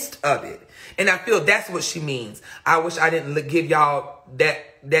midst of it. And I feel that's what she means. I wish I didn't give y'all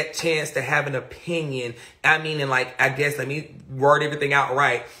that chance to have an opinion. I mean, and like, I guess, let me word everything out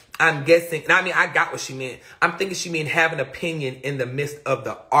right. I'm guessing, I mean, I got what she meant. I'm thinking she meant have an opinion in the midst of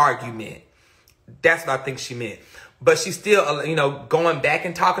the argument. That's what I think she meant. But she still, you know, going back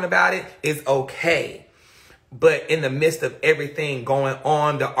and talking about it is okay. But in the midst of everything going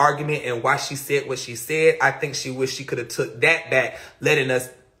on, the argument and why she said what she said, I think she wished she could have took that back, letting us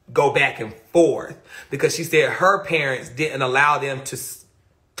go back and forth. Because she said her parents didn't allow them to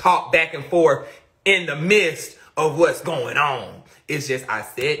talk back and forth in the midst of what's going on. It's just, I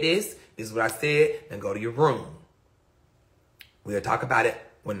said this is what I said, then go to your room. We'll talk about it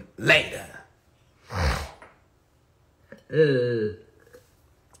later. I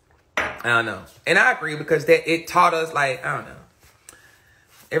don't know. And I agree because it taught us, like, I don't know.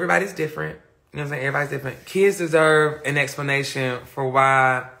 Everybody's different. You know what I'm saying? Everybody's different. Kids deserve an explanation for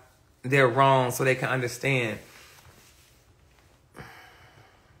why they're wrong so they can understand.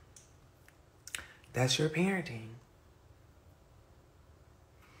 That's your parenting.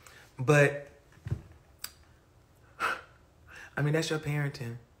 But, I mean, that's your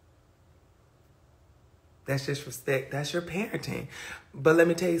parenting. That's just respect. That's your parenting. But let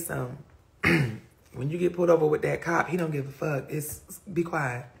me tell you something. When you get pulled over with that cop, he don't give a fuck. Be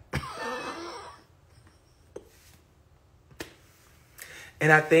quiet.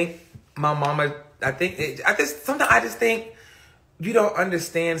 And I think my mama, sometimes I just think you don't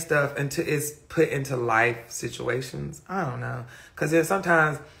understand stuff until it's put into life situations. I don't know. Because then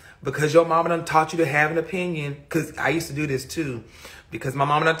sometimes, because your mama done taught you to have an opinion, because I used to do this too, because my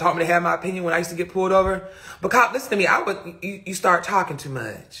mama done taught me to have my opinion when I used to get pulled over. But cop, listen to me, you start talking too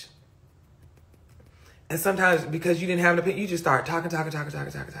much. And sometimes because you didn't have an opinion, you just start talking.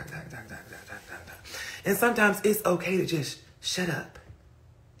 And sometimes it's okay to just shut up.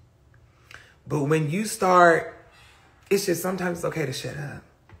 But when you start, it's just sometimes it's okay to shut up.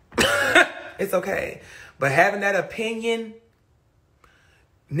 It's okay. But having that opinion,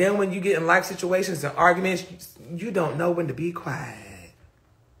 now when you get in life situations and arguments, you don't know when to be quiet.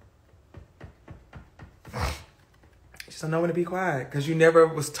 You just don't know when to be quiet because you never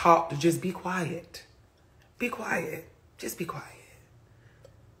was taught to just be quiet. Be quiet. Just be quiet.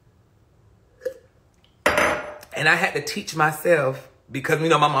 And I had to teach myself, because, you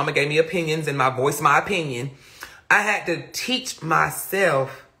know, my mama gave me opinions and my voice, my opinion. I had to teach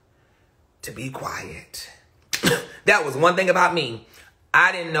myself to be quiet. That was one thing about me.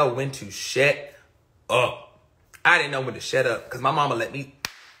 I didn't know when to shut up. I didn't know when to shut up because my mama let me.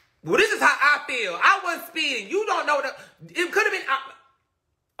 Well, this is how I feel. I wasn't speeding. You don't know it could have been,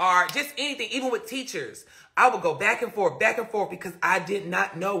 or just anything, even with teachers. I would go back and forth because I did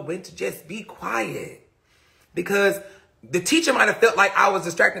not know when to just be quiet. Because the teacher might have felt like I was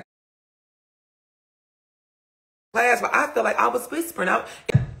distracting class, but I felt like I was whispering. I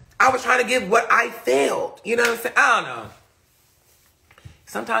was trying to give what I felt. You know what I'm saying? I don't know.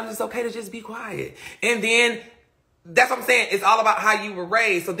 Sometimes it's okay to just be quiet. And then, that's what I'm saying. It's all about how you were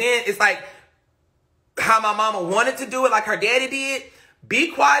raised. So then it's like how my mama wanted to do it, like her daddy did.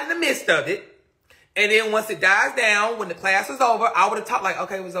 Be quiet in the midst of it. And then once it dies down, when the class was over, I would have taught like,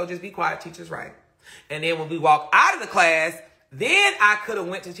 okay, so just be quiet, teacher's right. And then when we walk out of the class, then I could have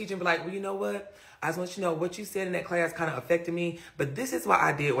went to teacher and be like, well, you know what? I just want you to know what you said in that class kind of affected me. But this is why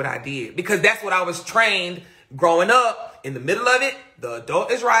I did what I did. Because that's what I was trained growing up. In the middle of it, the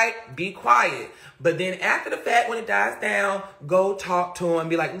adult is right. Be quiet. But then after the fact, when it dies down, go talk to him.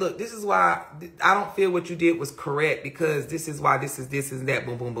 Be like, look, this is why I don't feel what you did was correct. Because this is why this is that.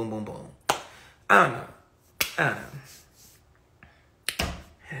 Boom, boom, boom, boom, boom. I don't know.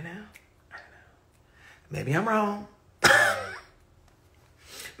 Maybe I'm wrong.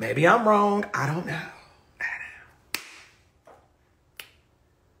 Maybe I'm wrong. I don't know.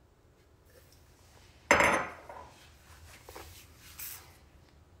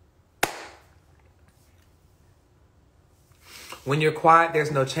 When you're quiet,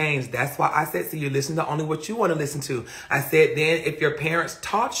 there's no change. That's why I said, so you listen to only what you want to listen to. I said, then if your parents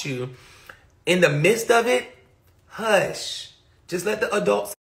taught you in the midst of it, hush. Just let the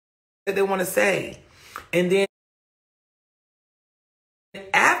adults say what they want to say. And then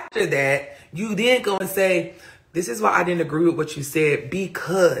after that, you then go and say, this is why I didn't agree with what you said,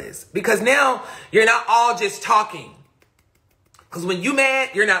 because now you're not all just talking. Because when you mad,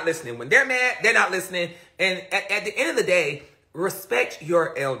 you're not listening. When they're mad, they're not listening. And at the end of the day, respect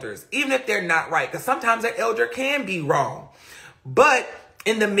your elders, even if they're not right. Because sometimes an elder can be wrong. But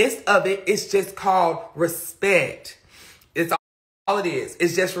in the midst of it, it's just called respect. It's all it is.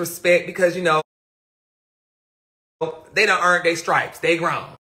 It's just respect because, you know, they don't earn their stripes. They grown.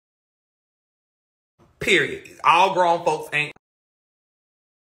 Period. All grown folks ain't.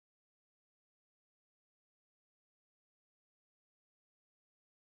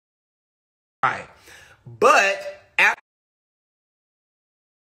 Right. But after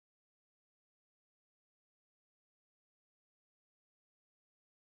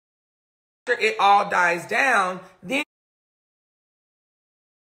it all dies down, then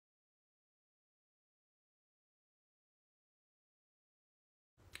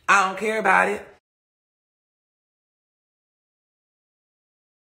I don't care about it.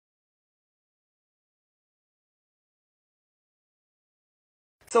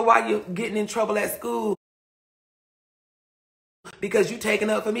 So why you getting in trouble at school? Because you taking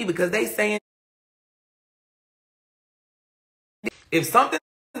up for me, because they saying if something's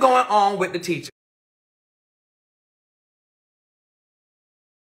going on with the teacher,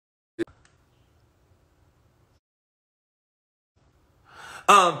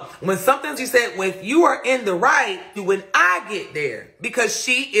 when something's, you said, when you are in the right, when I get there, because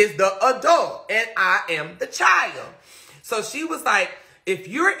she is the adult and I am the child. So she was like, if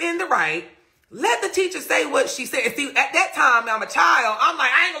you're in the right, let the teacher say what she said. And see, at that time, I'm a child. I'm like,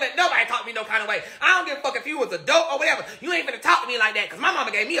 I ain't gonna let nobody talk to me no kind of way. I don't give a fuck if you was adult or whatever. You ain't gonna talk to me like that because my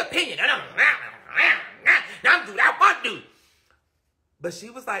mama gave me an opinion. Now I'm do what I want to do. But she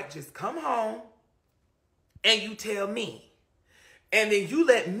was like, just come home and you tell me. And then you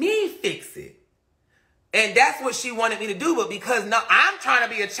let me fix it. And that's what she wanted me to do. But because now I'm trying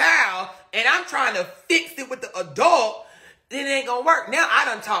to be a child and I'm trying to fix it with the adult, then it ain't gonna work. Now I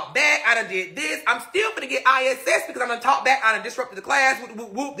done talked back. I done did this. I'm still gonna get ISS because I done talked back. I done disrupted the class. Whoop,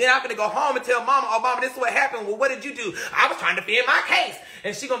 whoop, whoop. Then I'm gonna go home and tell mama, oh mama, this is what happened. Well, what did you do? I was trying to defend my case.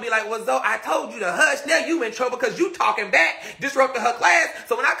 And she gonna be like, well, Zoe, I told you to hush. Now you in trouble because you talking back, disrupting her class.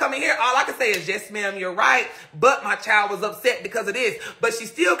 So when I come in here, all I can say is, yes, ma'am, you're right. But my child was upset because of this. But she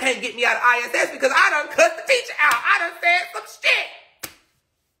still can't get me out of ISS because I done cut the teacher out. I done said some shit.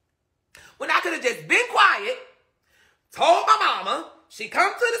 When I could have just been quiet, told my mama, she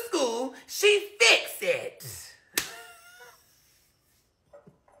come to the school, she fix it.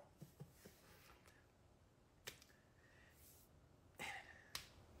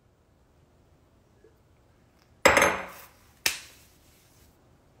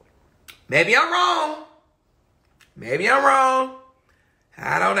 Maybe I'm wrong. Maybe I'm wrong.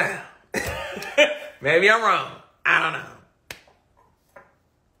 I don't know. Maybe I'm wrong. I don't know.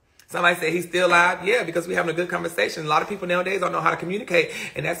 Somebody said he's still alive. Yeah, because we're having a good conversation. A lot of people nowadays don't know how to communicate.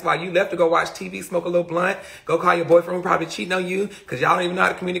 And that's why you left to go watch TV, smoke a little blunt, go call your boyfriend who probably cheating on you because y'all don't even know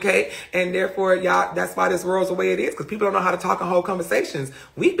how to communicate. And therefore, y'all, that's why this world's the way it is, because people don't know how to talk and hold conversations.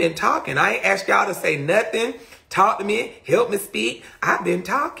 We've been talking. I ain't asked y'all to say nothing. Talk to me. Help me speak. I've been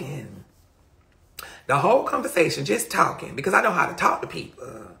talking. The whole conversation, just talking, because I know how to talk to people.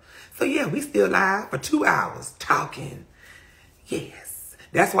 So yeah, we still live for 2 hours talking. Yes.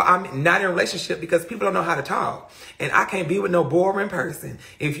 That's why I'm not in a relationship, because people don't know how to talk. And I can't be with no boring person.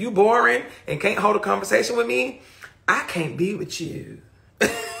 If you boring and can't hold a conversation with me, I can't be with you.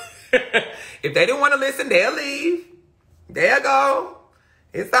 If they don't want to listen, they'll leave. They'll go.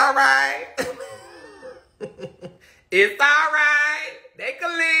 It's all right. It's all right. They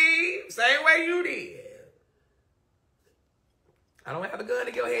can leave. Same way you did. I don't have a gun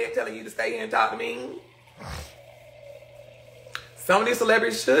to your head telling you to stay here and talk to me. Some of these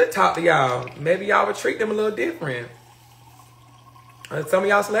celebrities should talk to y'all. Maybe y'all would treat them a little different. Some of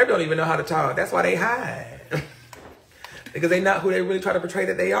y'all celebrities don't even know how to talk. That's why they hide. Because they're not who they really try to portray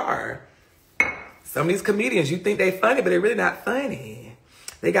that they are. Some of these comedians, you think they funny, but they're really not funny.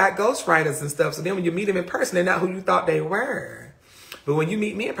 They got ghostwriters and stuff. So then when you meet them in person, they're not who you thought they were. But when you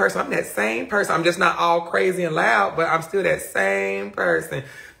meet me in person, I'm that same person. I'm just not all crazy and loud, but I'm still that same person.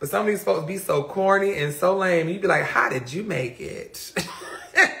 But some of these folks be so corny and so lame. You be like, how did you make it?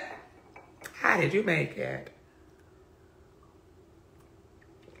 How did you make it?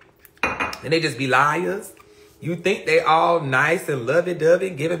 And they just be liars. You think they all nice and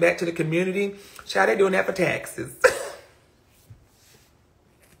lovey-dovey, giving back to the community. Child, they doing that for taxes.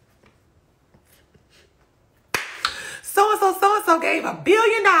 also gave $1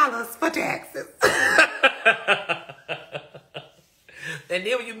 billion for taxes. And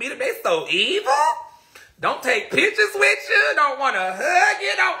then when you meet them, they so evil. Don't take pictures with you. Don't want to hug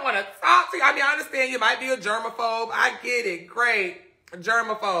you. Don't want to talk to you. I mean, I understand you might be a germaphobe. I get it. Great.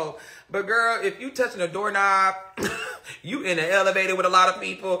 Germaphobe. But girl, if you touching a doorknob, you in an elevator with a lot of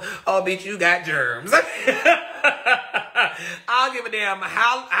people, oh, bitch, you got germs. I don't give a damn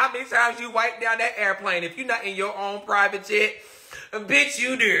how many times you wipe down that airplane. If you're not in your own private jet, bitch,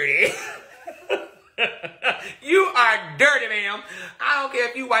 you dirty. You are dirty, ma'am. I don't care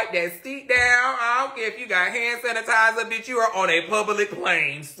if you wipe that seat down. I don't care if you got hand sanitizer, bitch. You are on a public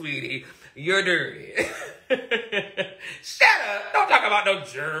plane, sweetie. You're dirty. Shut up. Don't talk about no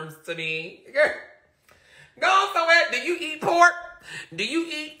germs to me. Go on somewhere. Do you eat pork? Do you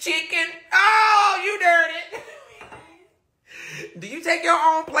eat chicken? Oh, you dirty. Do you take your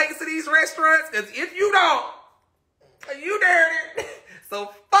own plates to these restaurants? Because if you don't, you dirty.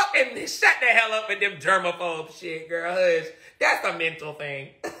 So fucking shut the hell up with them germaphobe shit, girl. Hush. That's a mental thing.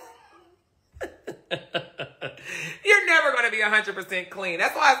 You're never going to be 100% clean.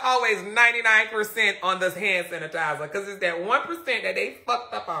 That's why it's always 99% on this hand sanitizer. Because it's that 1% that they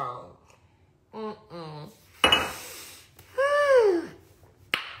fucked up on. Oh,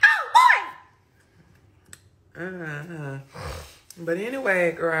 boy! But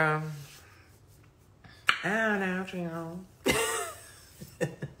anyway, girl. I don't know, you know.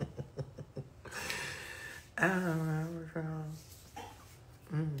 I don't know.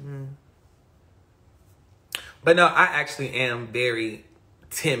 But no, I actually am very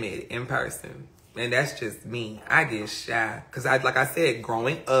timid in person. And that's just me. I get shy. Because like I said,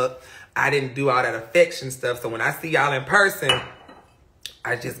 growing up, I didn't do all that affection stuff. So when I see y'all in person,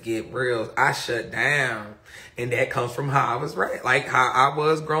 I just get real. I shut down. And that comes from how I was raised. Like how I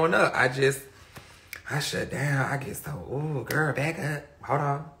was growing up. I shut down. I get so, ooh, girl, back up. Hold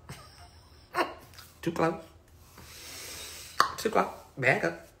on. Too close. Too close. Back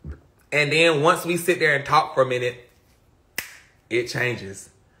up. And then once we sit there and talk for a minute, it changes.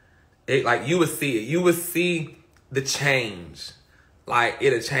 It like you would see it. You would see the change. Like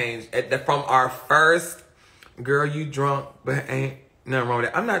it'll change. From our first, girl, you drunk, but ain't nothing wrong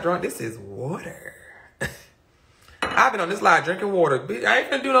with that. I'm not drunk. This is water. I've been on this line drinking water. Bitch, I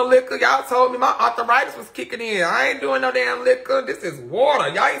ain't gonna do no liquor. Y'all told me my arthritis was kicking in. I ain't doing no damn liquor. This is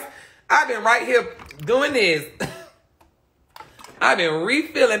water. I've been right here doing this. I've been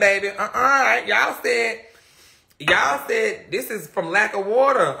refilling, baby. Right. Y'all said this is from lack of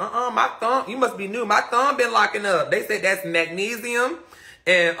water. My thumb, you must be new. My thumb been locking up. They said that's magnesium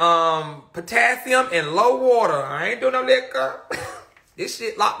and potassium and low water. I ain't doing no liquor. This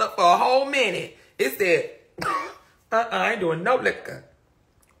shit locked up for a whole minute. It said, I ain't doing no liquor.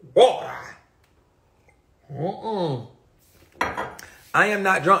 Water. I am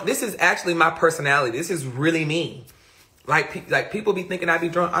not drunk. This is actually my personality. This is really me. Like people be thinking I be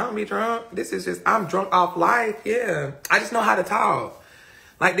drunk. I don't be drunk. This is just, I'm drunk off life. Yeah. I just know how to talk.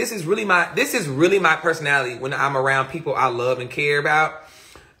 Like this is really my personality when I'm around people I love and care about.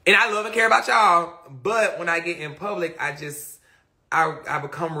 And I love and care about y'all. But when I get in public, I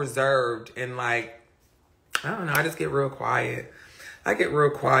become reserved and like, I don't know. I just get real quiet. I get real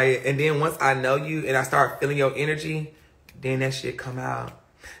quiet. And then once I know you and I start feeling your energy, then that shit come out.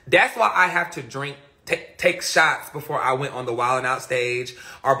 That's why I have to drink, take shots before I went on the Wild 'N Out stage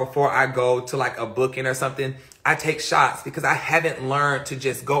or before I go to like a booking or something. I take shots because I haven't learned to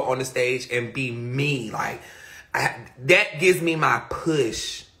just go on the stage and be me. Like that gives me my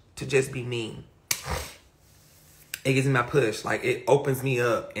push to just be me. It gives me my push. Like it opens me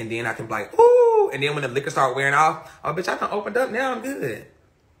up and then I can be like, ooh. And then when the liquor start wearing off, oh bitch, I done opened up. Now I'm good.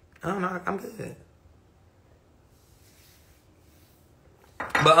 I don't know. I'm good.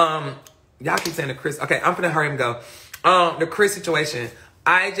 But y'all keep saying the Chris. Okay, I'm finna hurry and go. The Chris situation.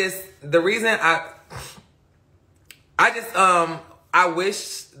 I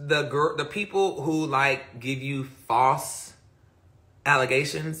wish the people who like give you false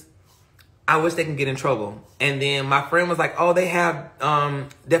allegations, I wish they can get in trouble. And then my friend was like, oh, they have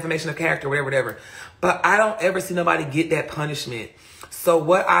defamation of character, whatever. But I don't ever see nobody get that punishment. So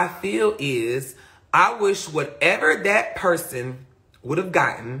what I feel is I wish whatever that person would have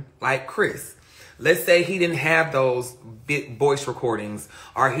gotten, like Chris, let's say he didn't have those voice recordings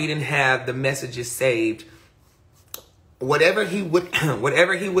or he didn't have the messages saved, whatever he would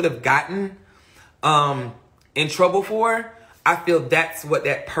have gotten in trouble for, I feel that's what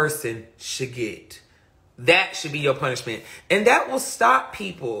that person should get. That should be your punishment. And that will stop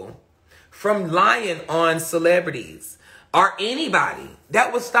people from lying on celebrities. or anybody.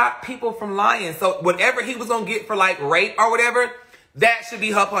 That would stop people from lying. So whatever he was going to get for like rape or whatever, that should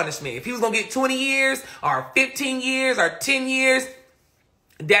be her punishment. If he was going to get 20 years or 15 years or 10 years,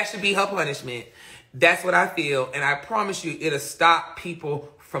 that should be her punishment. That's what I feel. And I promise you, it'll stop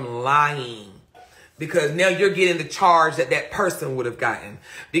people from lying. Because now you're getting the charge that that person would have gotten.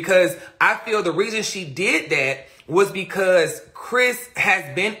 Because I feel the reason she did that was because Chris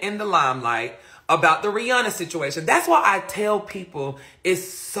has been in the limelight about the Rihanna situation. That's why I tell people it's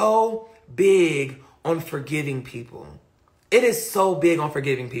so big on forgiving people. It is so big on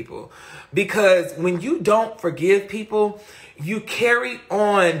forgiving people. Because when you don't forgive people, you carry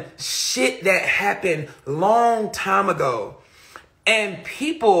on shit that happened long time ago. And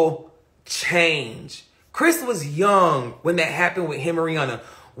people change. Chris was young when that happened with him and Rihanna.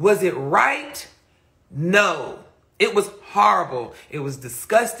 Was it right? No. It was horrible. It was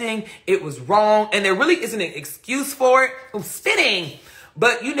disgusting. It was wrong. And there really isn't an excuse for it. It was fitting.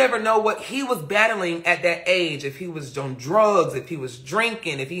 But you never know what he was battling at that age. If he was on drugs, if he was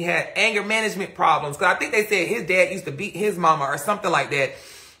drinking, if he had anger management problems. Because I think they said his dad used to beat his mama or something like that.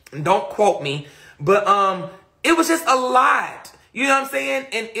 Don't quote me. But it was just a lot. You know what I'm saying?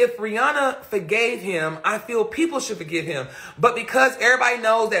 And if Rihanna forgave him, I feel people should forgive him. But because everybody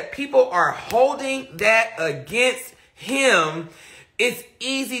knows that people are holding that against him, it's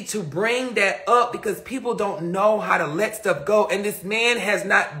easy to bring that up because people don't know how to let stuff go. And this man has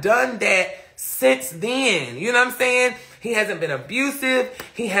not done that since then. You know what I'm saying? He hasn't been abusive.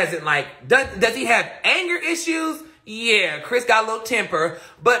 He hasn't does he have anger issues? Yeah, Chris got a little temper,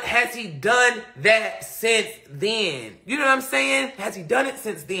 but has he done that since then? You know what I'm saying? Has he done it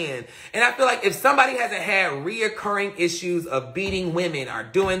since then? And I feel like if somebody hasn't had reoccurring issues of beating women or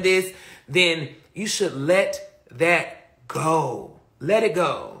doing this, then you should let that go. Let it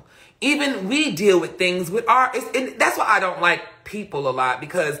go. Even we deal with things with and that's why I don't like people a lot,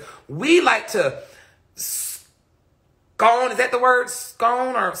 because we like to scone, is that the word?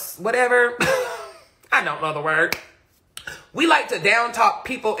 Scone or whatever? I don't know the word. We like to down talk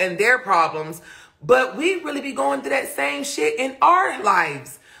people and their problems, but we really be going through that same shit in our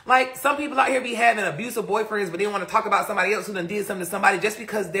lives. Like some people out here be having abusive boyfriends, but they want to talk about somebody else who done did something to somebody just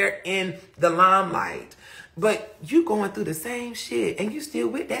because they're in the limelight. But you going through the same shit and you still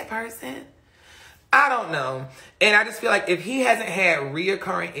with that person? I don't know. And I just feel like if he hasn't had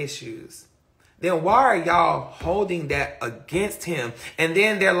reoccurring issues, then why are y'all holding that against him? And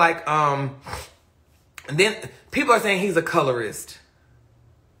then they're like, and then people are saying he's a colorist.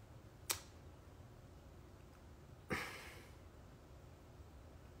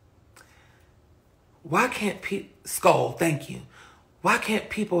 Why can't people, Skull, thank you. Why can't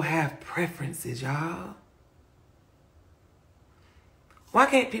people have preferences, y'all? Why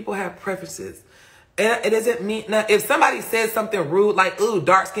can't people have preferences? And it doesn't mean, now, if somebody says something rude, like, ooh,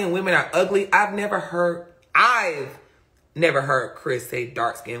 dark-skinned women are ugly, I've never heard Chris say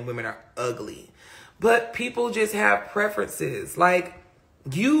dark-skinned women are ugly. But people just have preferences. Like,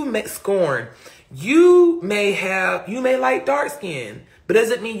 you may like dark skin, but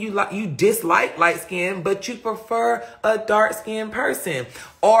doesn't mean you dislike light skin, but you prefer a dark skinned person.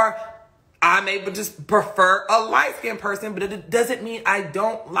 Or I may just prefer a light skinned person, but it doesn't mean I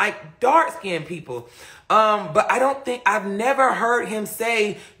don't like dark skinned people. But I've never heard him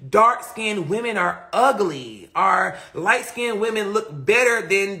say dark skinned women are ugly or light skinned women look better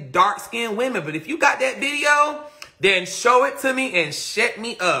than dark skinned women. But if you got that video, then show it to me and shut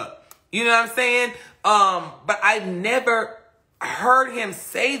me up. You know what I'm saying? But I've never heard him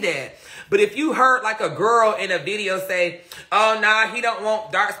say that. But if you heard like a girl in a video say, oh, nah, he don't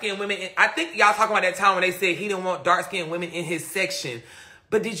want dark skinned women. I think y'all talking about that time when they said he didn't want dark skinned women in his section.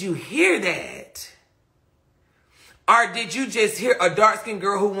 But did you hear that? Or did you just hear a dark-skinned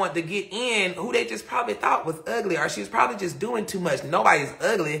girl who wanted to get in, who they just probably thought was ugly, or she was probably just doing too much? Nobody's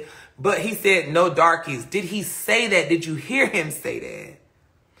ugly, but he said no darkies. Did he say that? Did you hear him say that?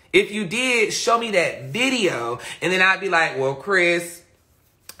 If you did, show me that video, and then I'd be like, well, Chris,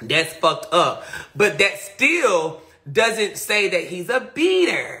 that's fucked up. But that still doesn't say that he's a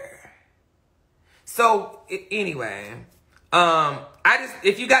beater. So anyway,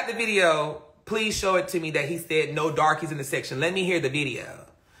 if you got the video, please show it to me that he said no darkies in the section. Let me hear the video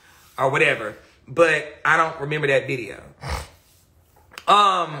or whatever. But I don't remember that video.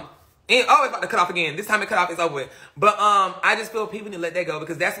 It's about to cut off again. This time it cut off, it's over with. But I just feel people need to let that go,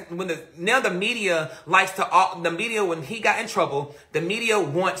 because that's when now the media likes to, when he got in trouble, the media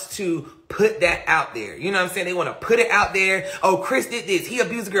wants to put that out there. You know what I'm saying? They want to put it out there. Oh, Chris did this. He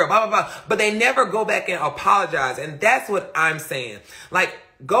abused a girl, blah, blah, blah. But they never go back and apologize. And that's what I'm saying. Like,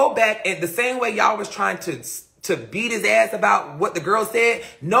 go back, and the same way y'all was trying to to beat his ass about what the girl said,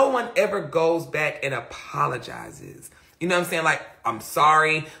 no one ever goes back and apologizes. You know what I'm saying? Like, I'm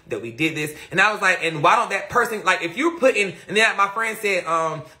sorry that we did this. And I was like, and why don't that person, like, if you're putting, and then my friend said,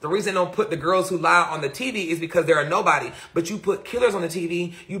 the reason don't put the girls who lie on the TV is because they're a nobody. But you put killers on the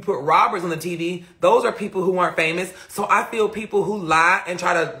TV, you put robbers on the TV. Those are people who aren't famous. So I feel people who lie and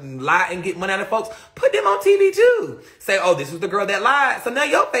try to lie and get money out of folks, put them on TV too. Say, oh, this was the girl that lied. So now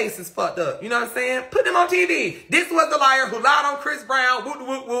your face is fucked up. You know what I'm saying? Put them on TV. This was the liar who lied on Chris Brown. Whoop,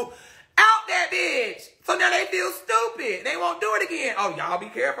 whoop, whoop. Out that bitch. So now they feel stupid. They won't do it again. Oh, y'all be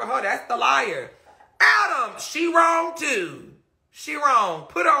careful. Her, that's the liar. Out them. She wrong too. She wrong.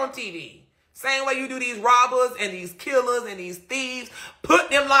 Put her on TV. Same way you do these robbers and these killers and these thieves. Put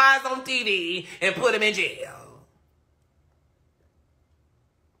them lies on TV and put them in jail.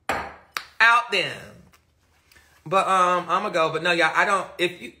 Out them. But I'm gonna go. But no, y'all, I don't.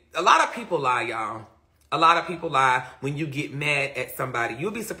 A lot of people lie, y'all. A lot of people lie when you get mad at somebody.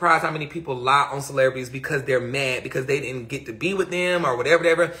 You'll be surprised how many people lie on celebrities because they're mad, because they didn't get to be with them or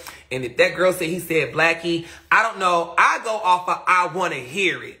whatever. And if that girl said he said Blackie, I don't know. I go off of I want to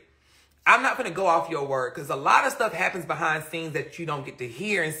hear it. I'm not going to go off your word because a lot of stuff happens behind scenes that you don't get to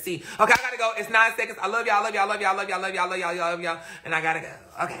hear and see. Okay, I got to go. It's 9 seconds. I love y'all, love y'all, love y'all, love y'all, love y'all, love y'all, love y'all. And I got to go.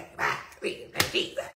 Okay, bye. Jesus.